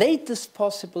the latest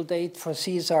possible date for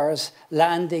Caesar's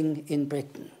landing in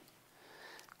Britain.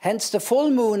 Hence, the full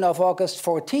moon of August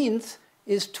 14th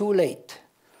is too late.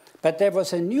 But there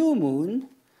was a new moon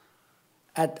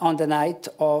on the night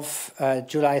of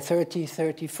July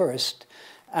 31st.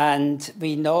 And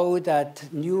we know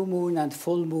that new moon and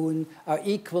full moon are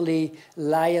equally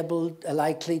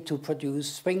likely to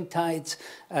produce spring tides,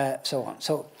 so on.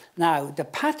 So now, the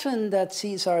pattern that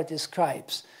Caesar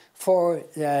describes for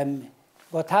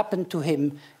what happened to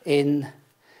him when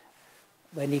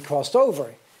he crossed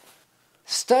over,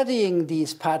 studying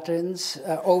these patterns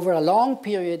over a long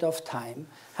period of time,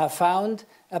 have found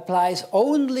applies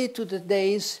only to the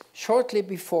days shortly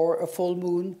before a full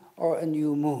moon or a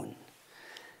new moon.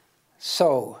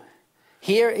 So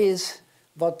here is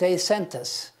what they sent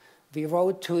us. We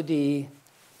wrote to the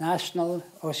National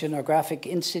Oceanographic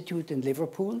Institute in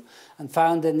Liverpool and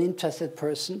found an interested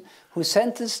person who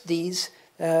sent us these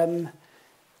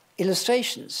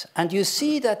illustrations. And you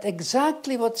see that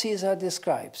exactly what Caesar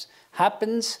describes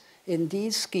happens in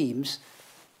these schemes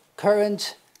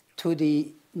current to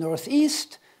the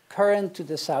northeast, current to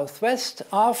the southwest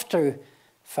after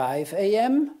 5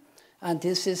 a.m., and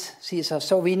this is Caesar.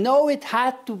 So we know it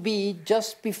had to be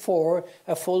just before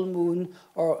a full moon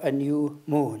or a new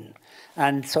moon.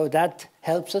 And so that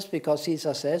helps us because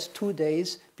Caesar says 2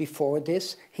 days before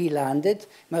this he landed,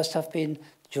 must have been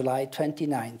July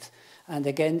 29th. And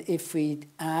again, if we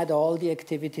add all the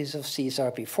activities of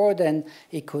Caesar before then,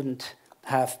 it couldn't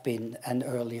have been an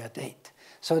earlier date.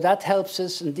 So that helps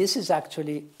us, and this is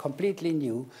actually completely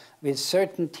new, with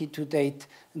certainty to date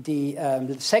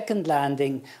the second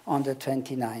landing on the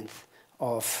 29th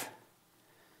of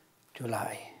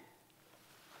July.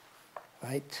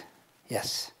 Right?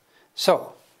 Yes.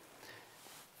 So,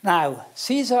 now,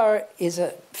 Caesar is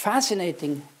a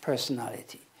fascinating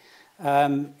personality.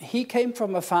 He came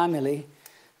from a family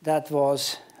that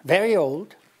was very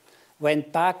old,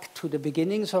 went back to the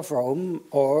beginnings of Rome,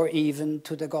 or even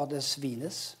to the goddess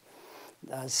Venus,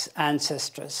 as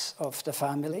ancestress of the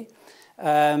family.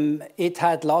 It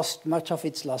had lost much of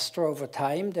its luster over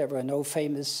time. There were no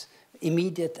famous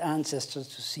immediate ancestors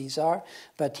to Caesar,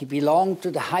 but he belonged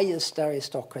to the highest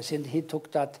aristocracy, and he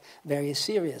took that very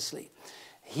seriously.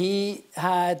 He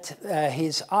had,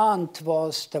 his aunt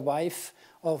was the wife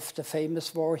of the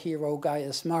famous war hero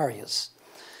Gaius Marius.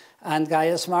 And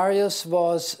Gaius Marius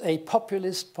was a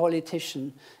populist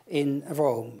politician in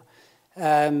Rome.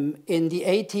 In the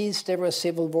 80s, there were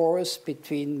civil wars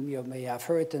between, you may have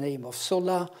heard the name of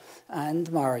Sulla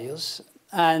and Marius.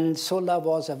 And Sulla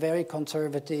was a very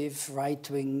conservative,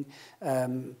 right-wing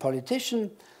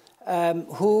politician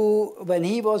who, when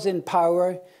he was in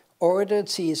power, ordered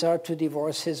Caesar to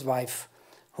divorce his wife,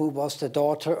 who was the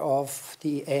daughter of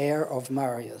the heir of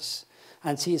Marius.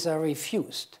 And Caesar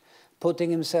refused, putting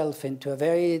himself into a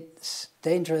very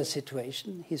dangerous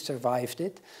situation. He survived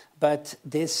it, but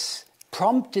this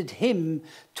prompted him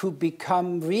to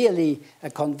become really a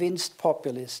convinced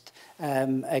populist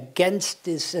against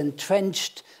this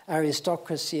entrenched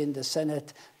aristocracy in the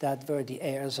Senate that were the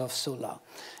heirs of Sulla.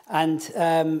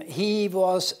 And he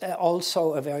was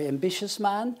also a very ambitious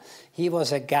man. He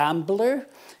was a gambler.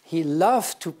 He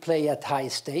loved to play at high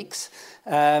stakes,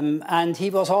 and he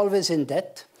was always in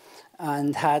debt,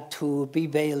 and had to be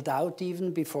bailed out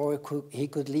even before he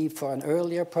could leave for an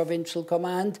earlier provincial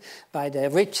command by the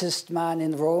richest man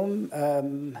in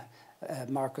Rome,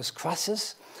 Marcus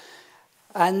Crassus.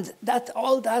 And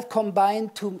all that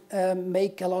combined to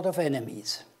make a lot of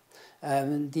enemies.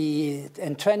 The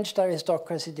entrenched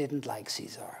aristocracy didn't like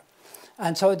Caesar.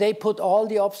 And so they put all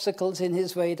the obstacles in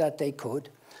his way that they could.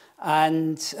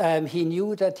 And he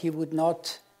knew that he would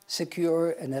not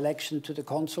secure an election to the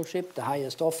consulship, the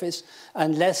highest office,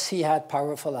 unless he had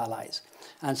powerful allies.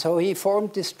 And so he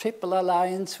formed this triple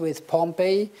alliance with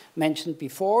Pompey, mentioned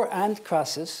before, and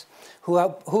Crassus,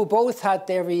 who both had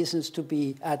their reasons to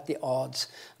be at the odds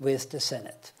with the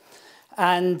Senate.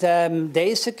 And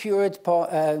they secured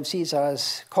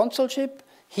Caesar's consulship.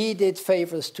 He did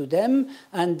favors to them,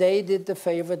 and they did the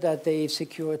favor that they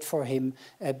secured for him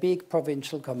a big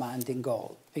provincial command in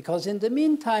Gaul. Because in the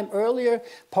meantime, earlier,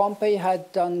 Pompey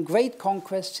had done great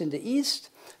conquests in the east,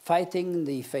 fighting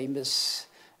the famous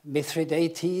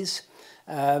Mithridates,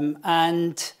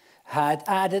 and had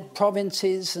added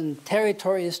provinces and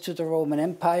territories to the Roman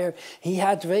Empire. He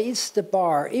had raised the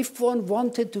bar. If one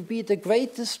wanted to be the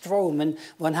greatest Roman,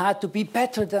 one had to be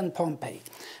better than Pompey.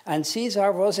 And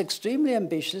Caesar was extremely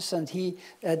ambitious, and he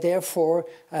therefore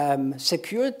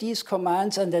secured these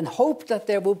commands and then hoped that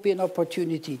there would be an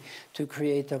opportunity to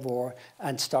create a war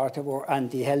and start a war.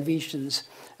 And the Helvetians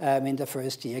in the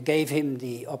first year gave him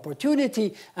the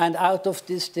opportunity, and out of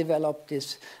this developed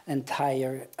this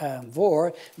entire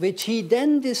war, which he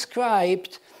then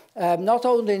described not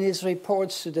only in his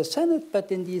reports to the Senate,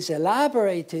 but in these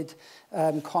elaborated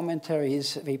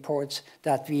commentaries, reports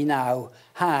that we now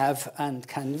have and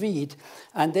can read.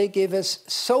 And they give us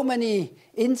so many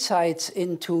insights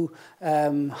into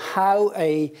how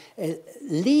a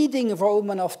leading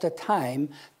Roman of the time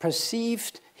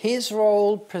perceived his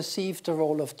role, perceived the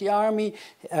role of the army,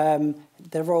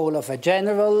 the role of a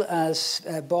general, as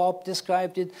Bob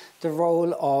described it, the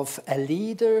role of a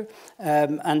leader.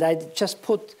 And I just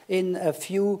put in a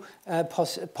few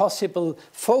possible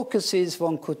focuses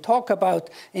one could talk about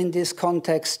in this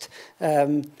context.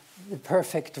 the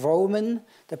perfect Roman,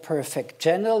 the perfect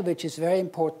general, which is very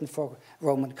important for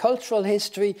Roman cultural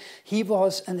history. He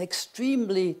was an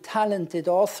extremely talented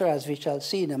author, as we shall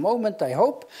see in a moment, I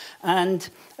hope. And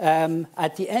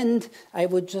at the end, I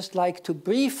would just like to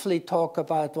briefly talk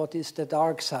about what is the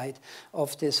dark side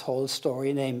of this whole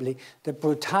story, namely the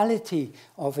brutality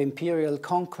of imperial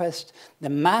conquest, the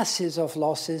masses of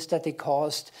losses that it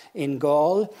caused in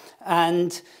Gaul,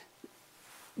 and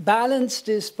balance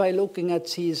this by looking at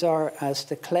Caesar as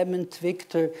the clement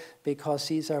victor, because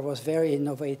Caesar was very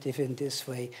innovative in this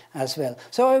way as well.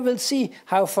 So I will see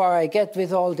how far I get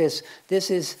with all this.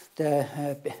 This is the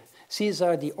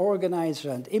Caesar, the organizer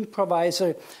and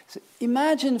improviser. So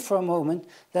imagine for a moment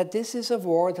that this is a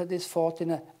war that is fought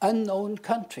in an unknown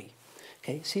country.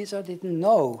 Okay, Caesar didn't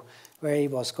know where he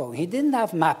was going. He didn't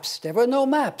have maps. There were no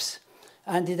maps.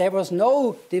 And there was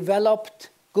no developed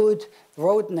good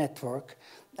road network.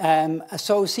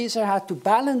 So Caesar had to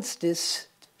balance this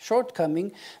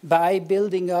shortcoming by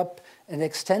building up an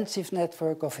extensive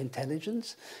network of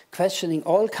intelligence, questioning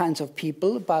all kinds of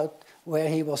people about where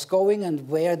he was going and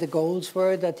where the goals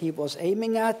were that he was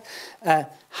aiming at, a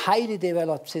highly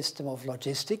developed system of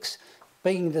logistics,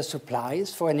 bringing the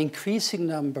supplies for an increasing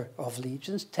number of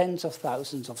legions, tens of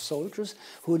thousands of soldiers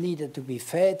who needed to be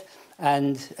fed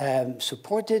and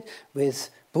supported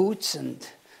with boots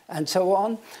and so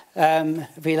on,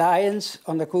 reliance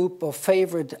on a group of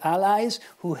favored allies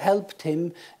who helped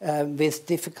him with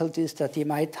difficulties that he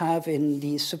might have in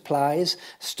these supplies,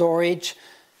 storage,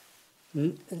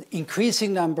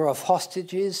 increasing number of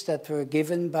hostages that were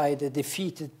given by the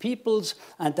defeated peoples,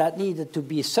 and that needed to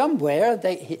be somewhere.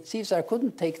 Caesar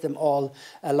couldn't take them all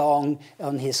along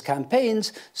on his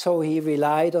campaigns, so he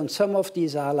relied on some of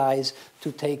these allies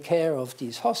to take care of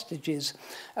these hostages.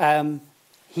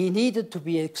 He needed to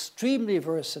be extremely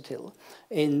versatile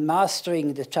in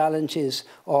mastering the challenges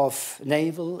of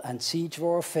naval and siege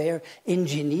warfare,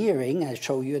 engineering. I'll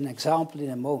show you an example in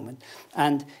a moment.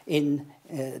 And in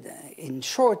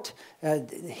short,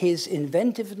 his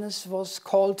inventiveness was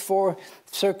called for,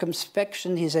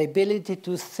 circumspection, his ability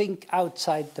to think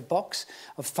outside the box,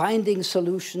 of finding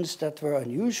solutions that were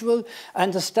unusual,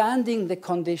 understanding the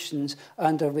conditions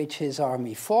under which his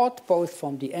army fought, both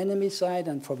from the enemy side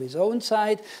and from his own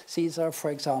side. Caesar,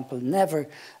 for example, never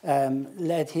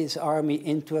led his army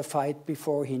into a fight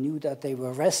before he knew that they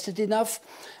were rested enough,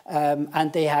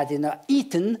 and they had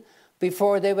eaten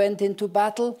before they went into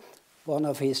battle. One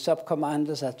of his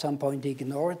sub-commanders at some point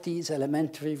ignored these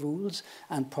elementary rules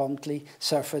and promptly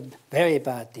suffered very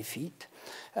bad defeat.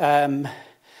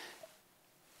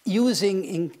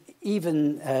 Using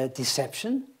even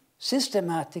deception,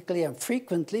 systematically and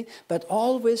frequently, but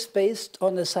always based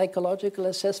on a psychological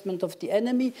assessment of the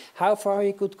enemy, how far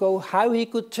he could go, how he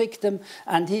could trick them,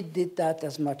 and he did that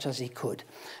as much as he could.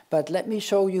 But let me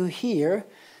show you here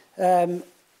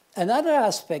another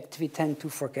aspect we tend to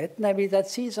forget, namely that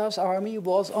Caesar's army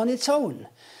was on its own.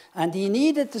 And he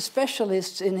needed the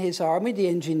specialists in his army, the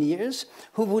engineers,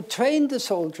 who would train the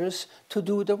soldiers to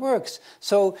do the works.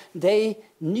 So they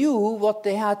knew what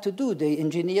they had to do. The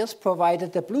engineers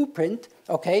provided the blueprint.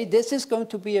 Okay, this is going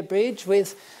to be a bridge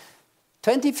with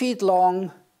 20 feet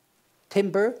long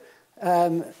timber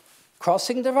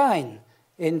crossing the Rhine.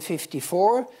 In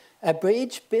 54, a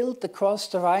bridge built across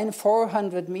the Rhine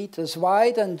 400 meters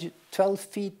wide and 12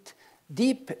 feet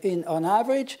deep on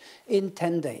average in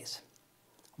 10 days,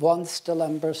 once the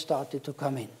lumber started to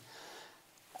come in.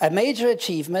 A major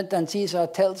achievement, and Caesar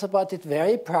tells about it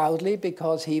very proudly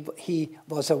because he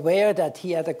was aware that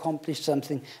he had accomplished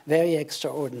something very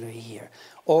extraordinary here.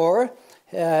 Or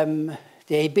the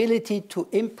ability to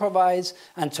improvise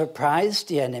and surprise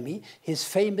the enemy, his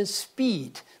famous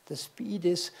speed. The speed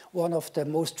is one of the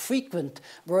most frequent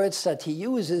words that he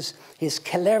uses, his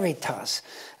celeritas.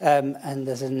 And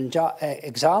as an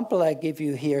example, I give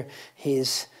you here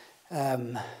his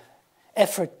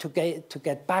effort to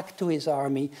get back to his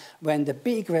army when the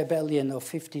big rebellion of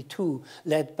 52,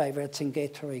 led by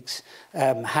Vercingetorix,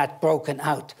 had broken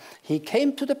out. He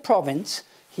came to the province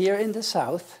here in the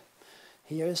south.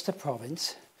 Here is the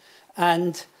province.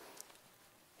 And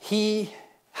he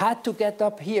had to get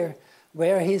up here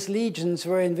where his legions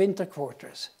were in winter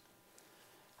quarters.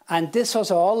 And this was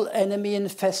all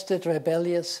enemy-infested,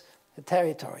 rebellious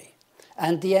territory.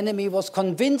 And the enemy was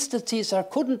convinced that Caesar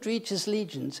couldn't reach his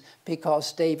legions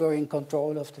because they were in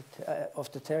control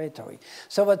of the territory.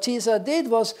 So what Caesar did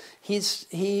was he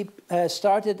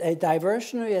started a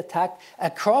diversionary attack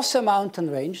across a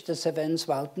mountain range, the Cevennes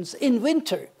Mountains, in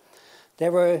winter.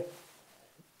 There were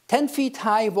 10 feet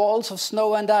high walls of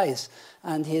snow and ice,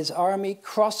 and his army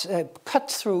cut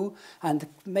through and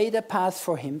made a path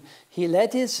for him. He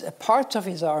led part of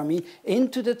his army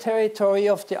into the territory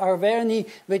of the Arverni,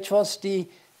 which was the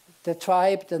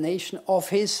tribe, the nation of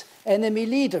his enemy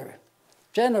leader,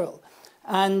 general.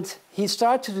 And he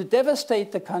started to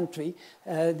devastate the country.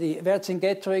 The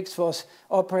Vercingetorix was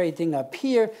operating up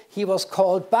here. He was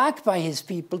called back by his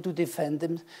people to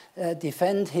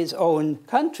defend his own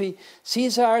country.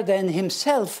 Caesar then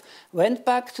himself went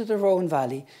back to the Rhone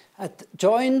Valley,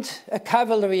 joined a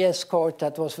cavalry escort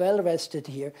that was well rested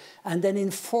here, and then in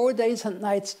 4 days and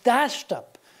nights dashed up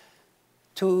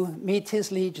to meet his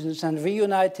legions and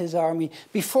reunite his army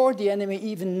before the enemy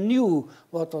even knew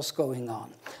what was going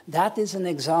on. That is an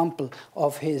example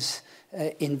of his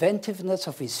inventiveness,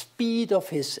 of his speed, of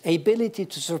his ability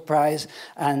to surprise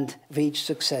and reach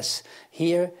success.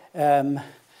 Here,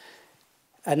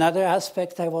 another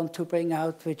aspect I want to bring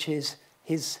out, which is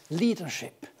his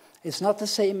leadership. It's not the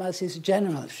same as his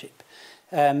generalship.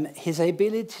 His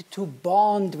ability to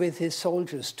bond with his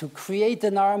soldiers, to create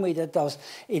an army that was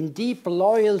in deep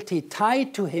loyalty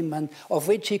tied to him and of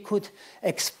which he could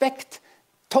expect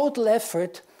total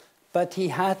effort, but he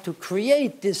had to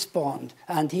create this bond,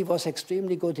 and he was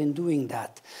extremely good in doing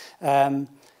that.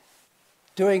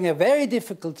 During a very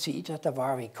difficult siege at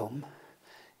Avaricum,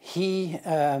 he,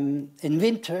 in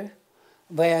winter,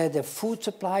 where the food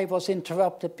supply was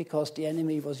interrupted because the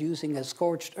enemy was using a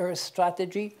scorched earth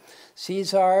strategy,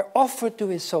 Caesar offered to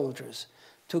his soldiers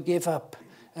to give up.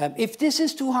 If this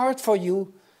is too hard for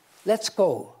you, let's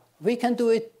go. We can do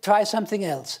it, try something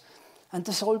else. And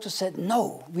the soldiers said,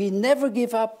 no, we never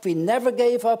give up, we never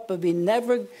gave up, but we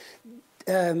never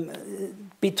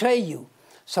betray you.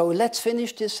 So let's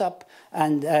finish this up.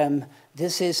 And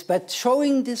but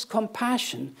showing this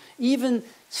compassion, even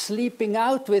sleeping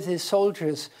out with his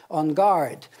soldiers on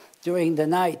guard during the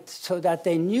night so that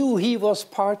they knew he was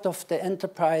part of the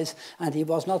enterprise and he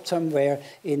was not somewhere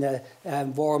in a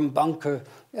warm bunker,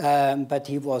 but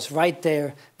he was right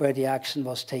there where the action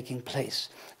was taking place.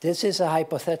 This is a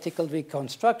hypothetical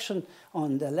reconstruction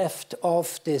on the left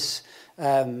of this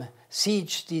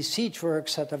siege, these siege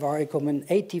works at Avaricum, an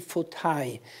 80-foot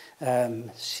high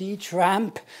siege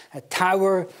ramp, a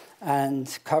tower,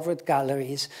 and covered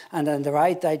galleries. And on the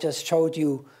right, I just showed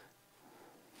you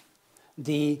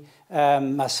the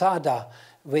Masada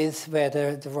where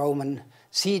the Roman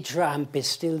siege ramp is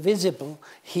still visible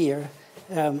here.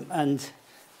 And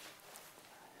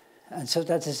so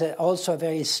that is also a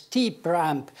very steep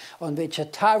ramp on which a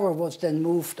tower was then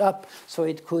moved up so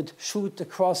it could shoot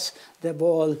across the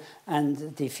wall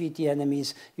and defeat the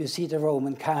enemies. You see the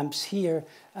Roman camps here,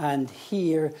 and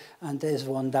there's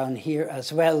one down here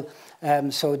as well.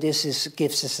 So this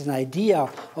gives us an idea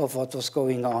of what was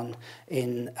going on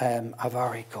in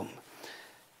Avaricum.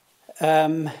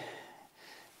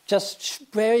 Just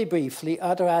very briefly,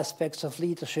 other aspects of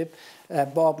leadership.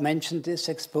 Bob mentioned this,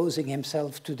 exposing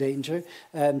himself to danger,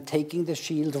 taking the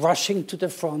shield, rushing to the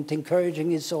front,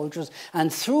 encouraging his soldiers,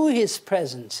 and through his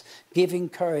presence, giving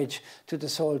courage to the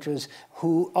soldiers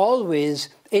who always,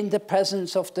 in the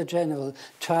presence of the general,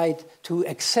 tried to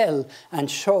excel and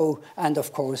show, and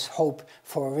of course, hope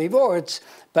for rewards.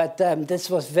 But this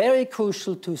was very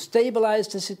crucial to stabilize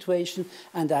the situation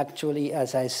and actually,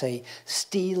 as I say,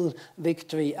 steal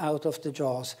victory out of the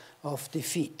jaws of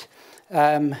defeat.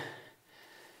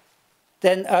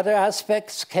 Then other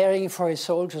aspects, caring for his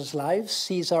soldiers' lives.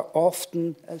 Caesar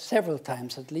often, several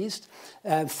times at least,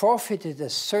 forfeited a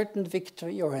certain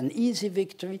victory or an easy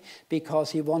victory because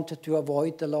he wanted to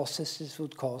avoid the losses this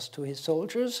would cause to his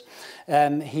soldiers.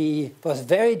 He was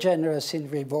very generous in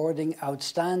rewarding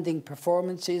outstanding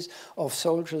performances of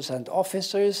soldiers and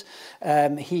officers.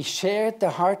 He shared the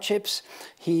hardships.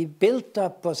 He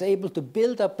was able to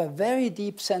build up a very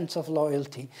deep sense of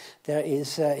loyalty.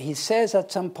 He says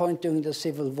at some point during the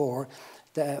Civil War,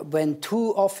 when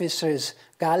two officers,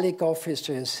 Gallic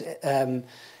officers,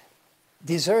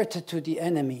 deserted to the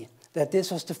enemy, that this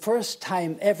was the first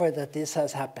time ever that this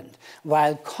has happened,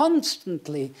 while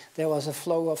constantly there was a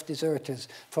flow of deserters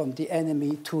from the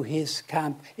enemy to his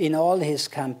camp in all his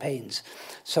campaigns.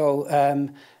 So,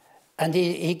 and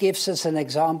he gives us an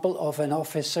example of an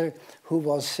officer who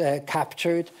was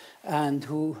captured and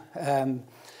who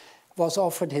was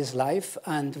offered his life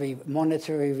and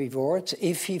monetary rewards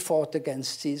if he fought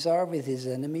against Caesar with his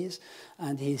enemies.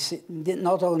 And he did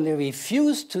not only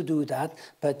refuse to do that,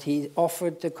 but he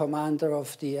offered the commander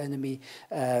of the enemy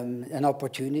an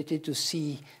opportunity to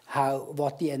see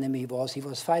what the enemy was he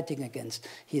was fighting against.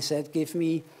 He said, give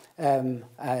me 10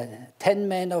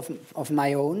 men of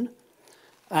my own,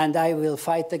 and I will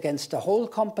fight against the whole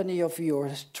company of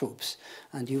your troops,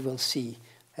 and you will see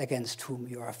against whom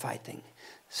you are fighting.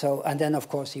 So, and then, of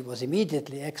course, he was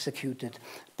immediately executed.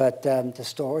 But the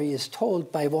story is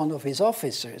told by one of his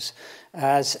officers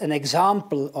as an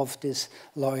example of this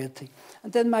loyalty.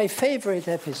 And then my favorite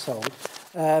episode,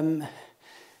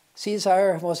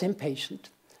 Caesar was impatient.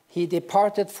 He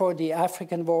departed for the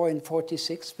African War in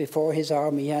 46 before his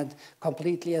army had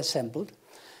completely assembled.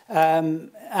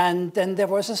 And then there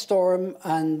was a storm,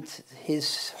 and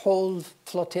his whole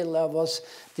flotilla was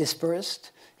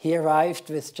dispersed. He arrived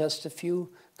with just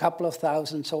couple of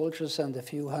thousand soldiers and a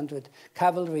few hundred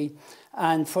cavalry.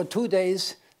 And for 2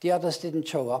 days, the others didn't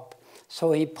show up.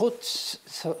 So he put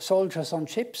soldiers on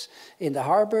ships in the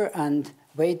harbor and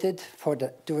waited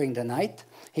during the night.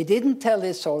 He didn't tell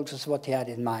his soldiers what he had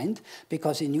in mind,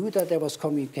 because he knew that there was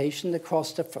communication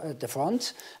across the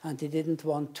fronts, and he didn't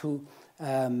want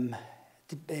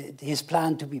his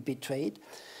plan to be betrayed.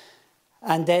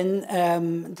 And then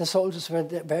the soldiers were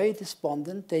very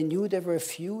despondent. They knew there were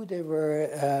few, they were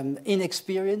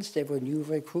inexperienced, they were new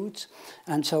recruits,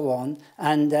 and so on.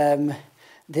 And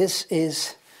this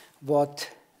is what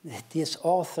this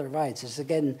author writes. It's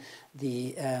again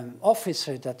the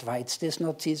officer that writes this,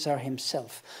 not Caesar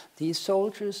himself. These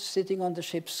soldiers sitting on the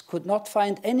ships could not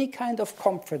find any kind of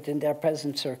comfort in their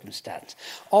present circumstance.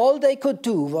 All they could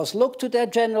do was look to their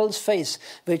general's face,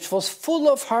 which was full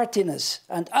of heartiness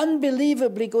and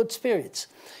unbelievably good spirits.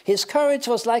 His courage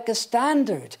was like a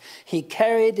standard he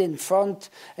carried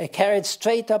carried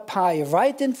straight up high,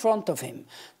 right in front of him.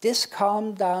 This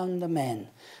calmed down the men.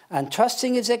 And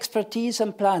trusting his expertise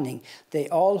and planning, they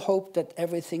all hoped that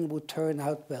everything would turn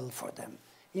out well for them.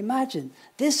 Imagine,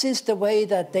 this is the way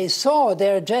that they saw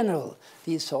their general,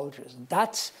 these soldiers.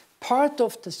 That's part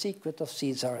of the secret of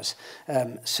Caesar's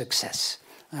success.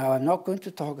 Now, I'm not going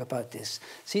to talk about this.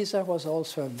 Caesar was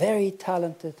also a very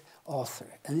talented author,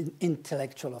 an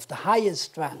intellectual of the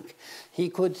highest rank. He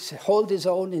could hold his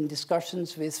own in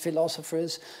discussions with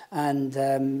philosophers,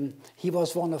 and he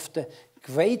was one of the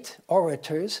great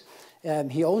orators.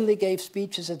 He only gave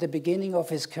speeches at the beginning of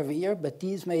his career, but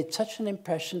these made such an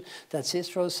impression that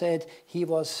Cicero said he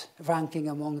was ranking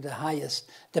among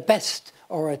the best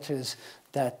orators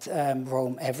that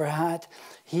Rome ever had.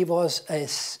 He was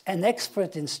an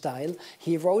expert in style.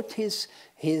 He wrote his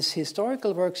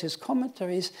historical works, his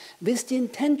commentaries, with the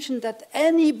intention that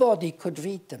anybody could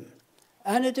read them.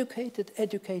 Uneducated,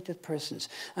 educated persons.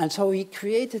 And so he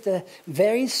created a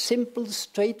very simple,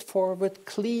 straightforward,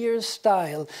 clear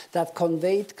style that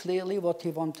conveyed clearly what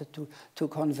he wanted to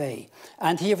convey.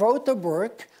 And he wrote a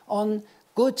work on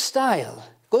good style,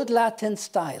 good Latin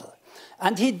style.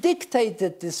 And he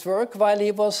dictated this work while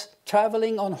he was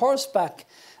traveling on horseback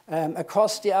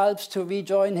across the Alps to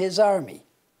rejoin his army.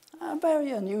 Very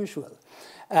unusual.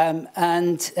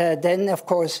 Then, of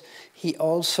course, he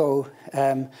also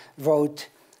wrote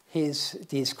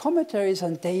these commentaries,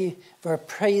 and they were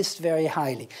praised very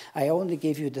highly. I only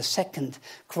give you the second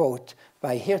quote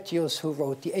by Hirtius, who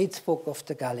wrote the 8th book of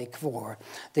the Gallic War.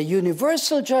 The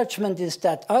universal judgment is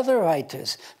that other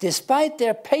writers, despite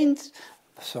their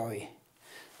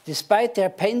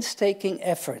painstaking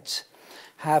efforts,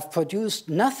 have produced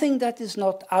nothing that is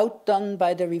not outdone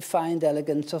by the refined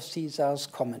elegance of Caesar's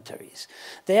commentaries.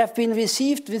 They have been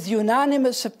received with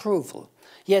unanimous approval,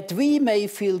 yet we may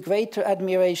feel greater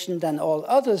admiration than all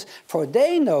others, for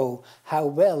they know how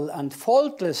well and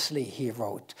faultlessly he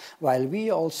wrote, while we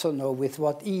also know with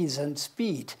what ease and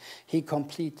speed he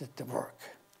completed the work.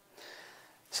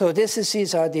 So this is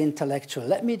Caesar the intellectual.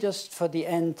 Let me just, for the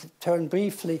end, turn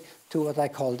briefly to what I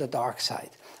call the dark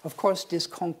side. Of course, this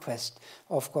conquest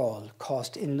of Gaul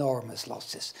caused enormous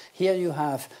losses. Here you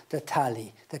have the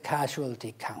tally, the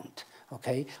casualty count.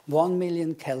 Okay, 1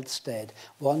 million Celts dead,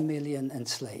 1 million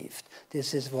enslaved.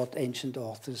 This is what ancient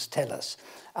authors tell us.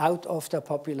 Out of the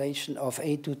population of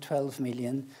 8 to 12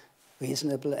 million,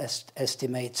 reasonable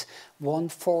estimates,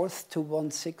 1/4 to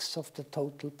 1/6 of the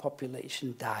total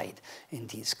population died in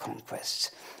these conquests.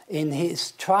 In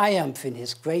his triumph, in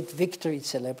his great victory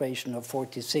celebration of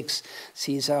 46,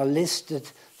 Caesar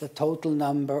listed the total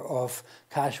number of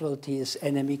casualties,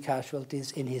 enemy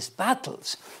casualties in his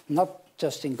battles, not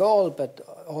just in Gaul, but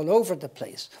all over the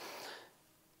place.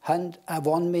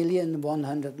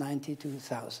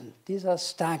 1,192,000. These are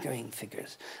staggering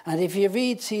figures. And if you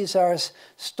read Caesar's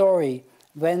story,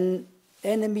 when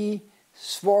enemy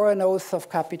swore an oath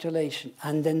of capitulation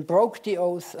and then broke the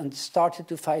oath and started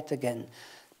to fight again,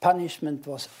 punishment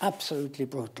was absolutely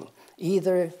brutal,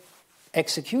 either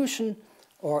execution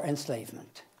or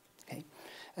enslavement. Okay?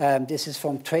 This is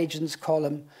from Trajan's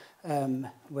column,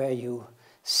 where you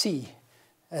see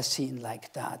a scene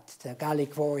like that. The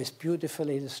Gallic War is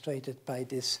beautifully illustrated by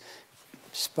this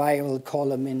spiral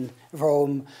column in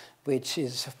Rome, which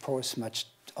is, of course,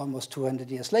 almost 200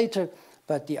 years later,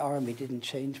 but the army didn't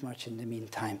change much in the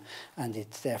meantime, and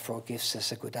it therefore gives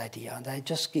us a good idea. And I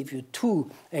just give you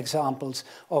two examples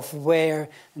of where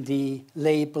the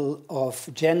label of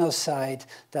genocide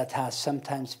that has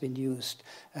sometimes been used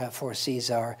for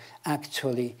Caesar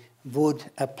actually would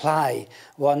apply.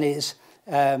 One is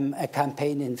a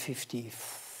campaign in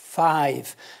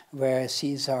 55 where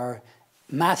Caesar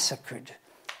massacred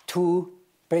two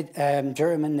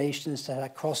German nations that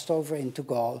had crossed over into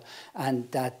Gaul, and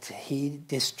that he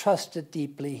distrusted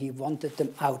deeply. He wanted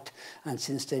them out, and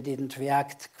since they didn't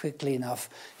react quickly enough,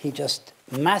 he just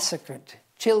massacred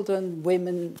children,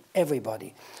 women,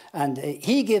 everybody. And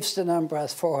he gives the number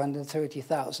as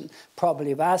 430,000,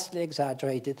 probably vastly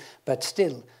exaggerated, but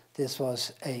still, this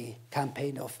was a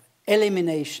campaign of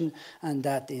elimination, and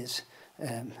that is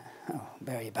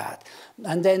very bad.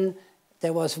 And then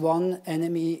there was one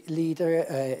enemy leader,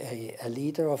 a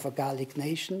leader of a Gallic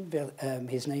nation.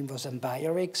 His name was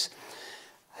Ambiorix.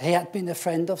 He had been a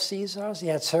friend of Caesar's. He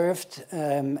had served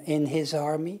in his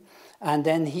army. And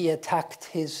then he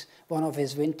attacked one of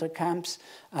his winter camps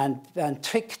and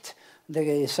tricked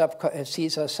the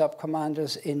Caesar's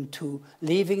subcommanders into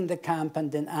leaving the camp,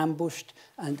 and then ambushed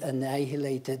and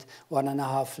annihilated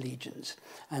 1.5 legions.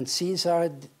 And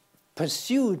Caesar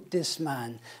pursued this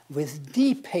man with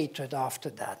deep hatred after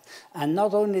that. And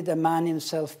not only the man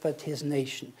himself, but his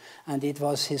nation. And it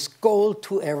was his goal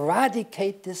to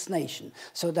eradicate this nation,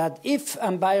 so that if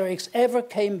Ambiorix ever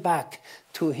came back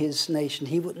to his nation,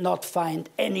 he would not find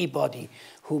anybody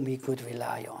whom he could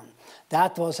rely on.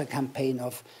 That was a campaign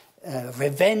of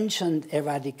revenge and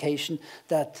eradication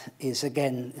that is,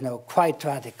 again, quite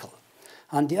radical.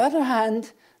 On the other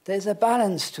hand, there's a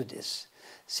balance to this.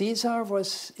 Caesar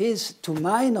is, to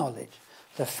my knowledge,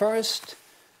 the first,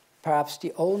 perhaps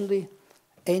the only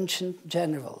ancient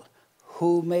general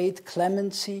who made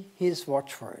clemency his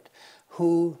watchword,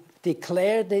 who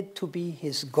declared it to be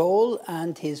his goal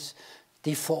and his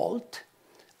default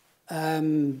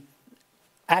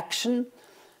action,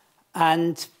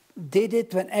 and did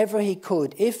it whenever he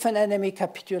could. If an enemy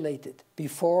capitulated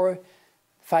before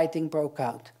fighting broke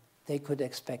out, they could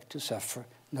expect to suffer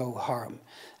no harm.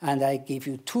 And I give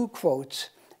you two quotes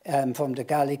from the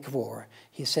Gallic War.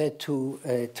 He said to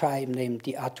a tribe named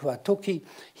the Atuatuki,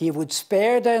 he would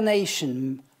spare their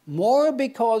nation more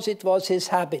because it was his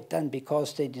habit than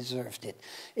because they deserved it,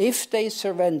 if they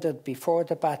surrendered before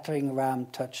the battering ram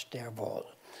touched their wall.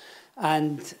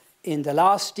 And in the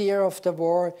last year of the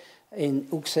war, in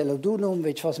Uxellodunum,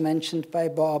 which was mentioned by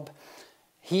Bob,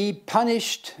 he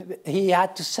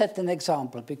had to set an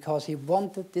example because he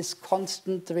wanted this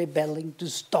constant rebelling to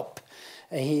stop.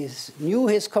 He knew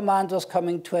his command was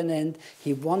coming to an end.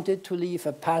 He wanted to leave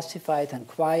a pacified and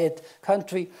quiet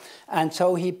country. And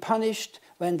so he punished,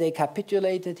 when they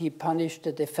capitulated, he punished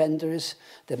the defenders,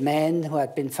 the men who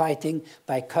had been fighting,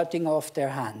 by cutting off their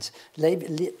hands,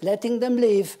 letting them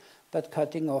live, but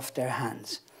cutting off their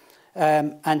hands.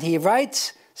 And he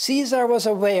writes, Caesar was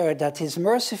aware that his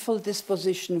merciful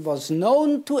disposition was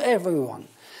known to everyone,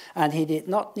 and he did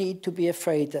not need to be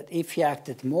afraid that if he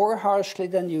acted more harshly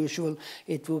than usual,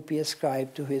 it would be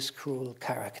ascribed to his cruel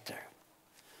character.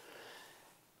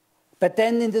 But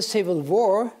then in the civil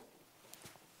war,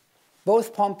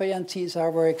 both Pompey and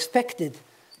Caesar were expected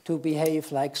to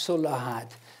behave like Sulla had,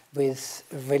 with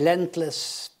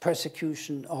relentless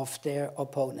persecution of their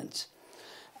opponents.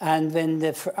 And when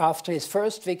after his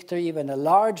first victory, when a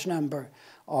large number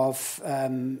of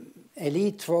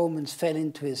elite Romans fell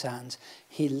into his hands,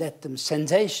 he let them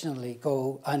sensationally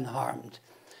go unharmed.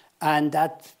 And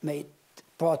that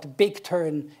brought a big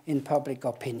turn in public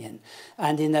opinion.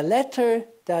 And in a letter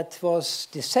that was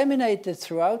disseminated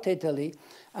throughout Italy,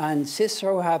 and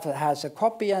Cicero has a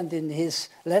copy, and in his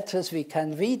letters we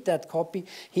can read that copy,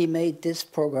 he made this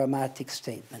programmatic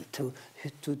statement to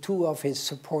two of his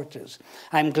supporters.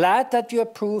 I'm glad that you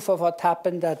approve of what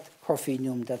happened at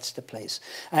Corfinium, that's the place.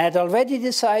 I had already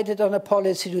decided on a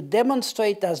policy to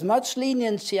demonstrate as much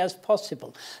leniency as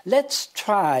possible. Let's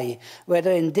try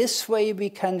whether in this way we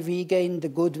can regain the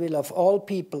goodwill of all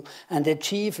people and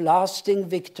achieve lasting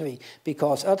victory,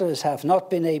 because others have not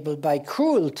been able by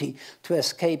cruelty to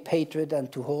escape hatred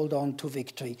and to hold on to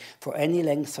victory for any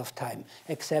length of time,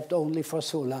 except only for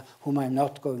Sulla, whom I'm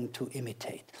not going to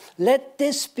imitate. Let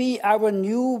this be our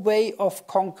new way of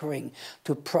conquering,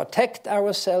 to protect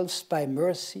ourselves by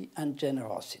mercy and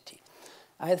generosity.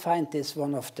 I find this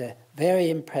one of the very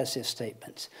impressive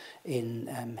statements in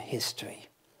history.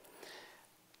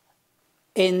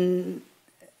 In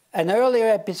An earlier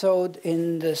episode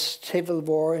in the civil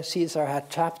war, Caesar had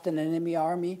trapped an enemy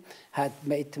army, had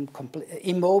made them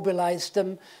immobilized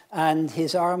them, and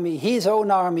his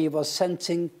own army was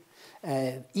sensing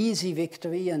easy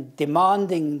victory and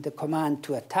demanding the command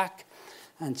to attack,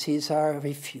 and Caesar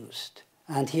refused.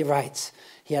 And he writes,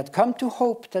 he had come to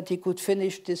hope that he could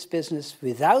finish this business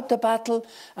without a battle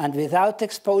and without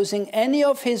exposing any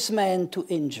of his men to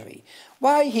injury.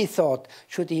 Why, he thought,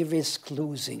 should he risk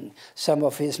losing some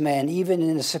of his men, even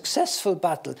in a successful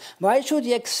battle? Why should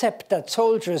he accept that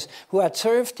soldiers who had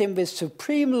served him with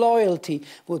supreme loyalty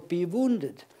would be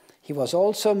wounded? He was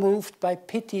also moved by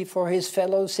pity for his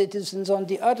fellow citizens on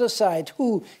the other side,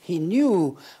 who, he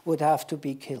knew, would have to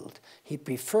be killed. He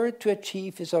preferred to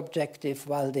achieve his objective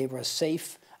while they were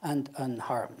safe and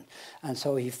unharmed. And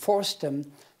so he forced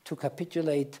them to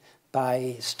capitulate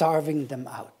by starving them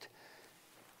out.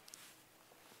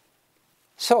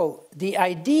 So the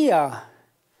idea,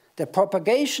 the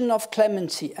propagation of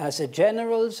clemency as a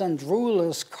general's and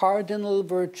ruler's cardinal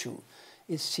virtue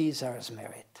is Caesar's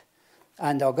merit.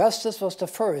 And Augustus was the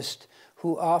first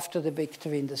who, after the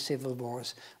victory in the civil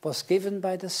wars, was given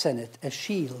by the Senate a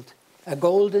shield, a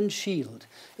golden shield,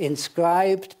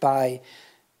 inscribed by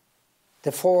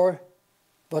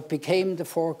what became the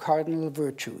four cardinal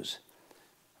virtues: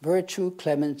 virtue,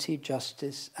 clemency,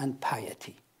 justice, and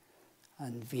piety.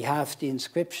 And we have the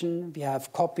inscription, we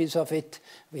have copies of it,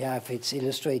 it's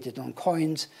illustrated on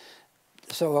coins.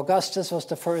 So Augustus was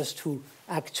the first who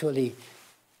actually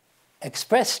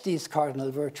expressed these cardinal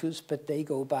virtues, but they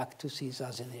go back to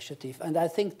Caesar's initiative. And I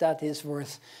think that is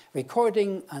worth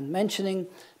recording and mentioning,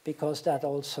 because that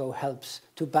also helps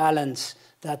to balance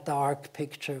that dark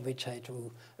picture which I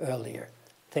drew earlier.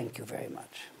 Thank you very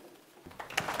much.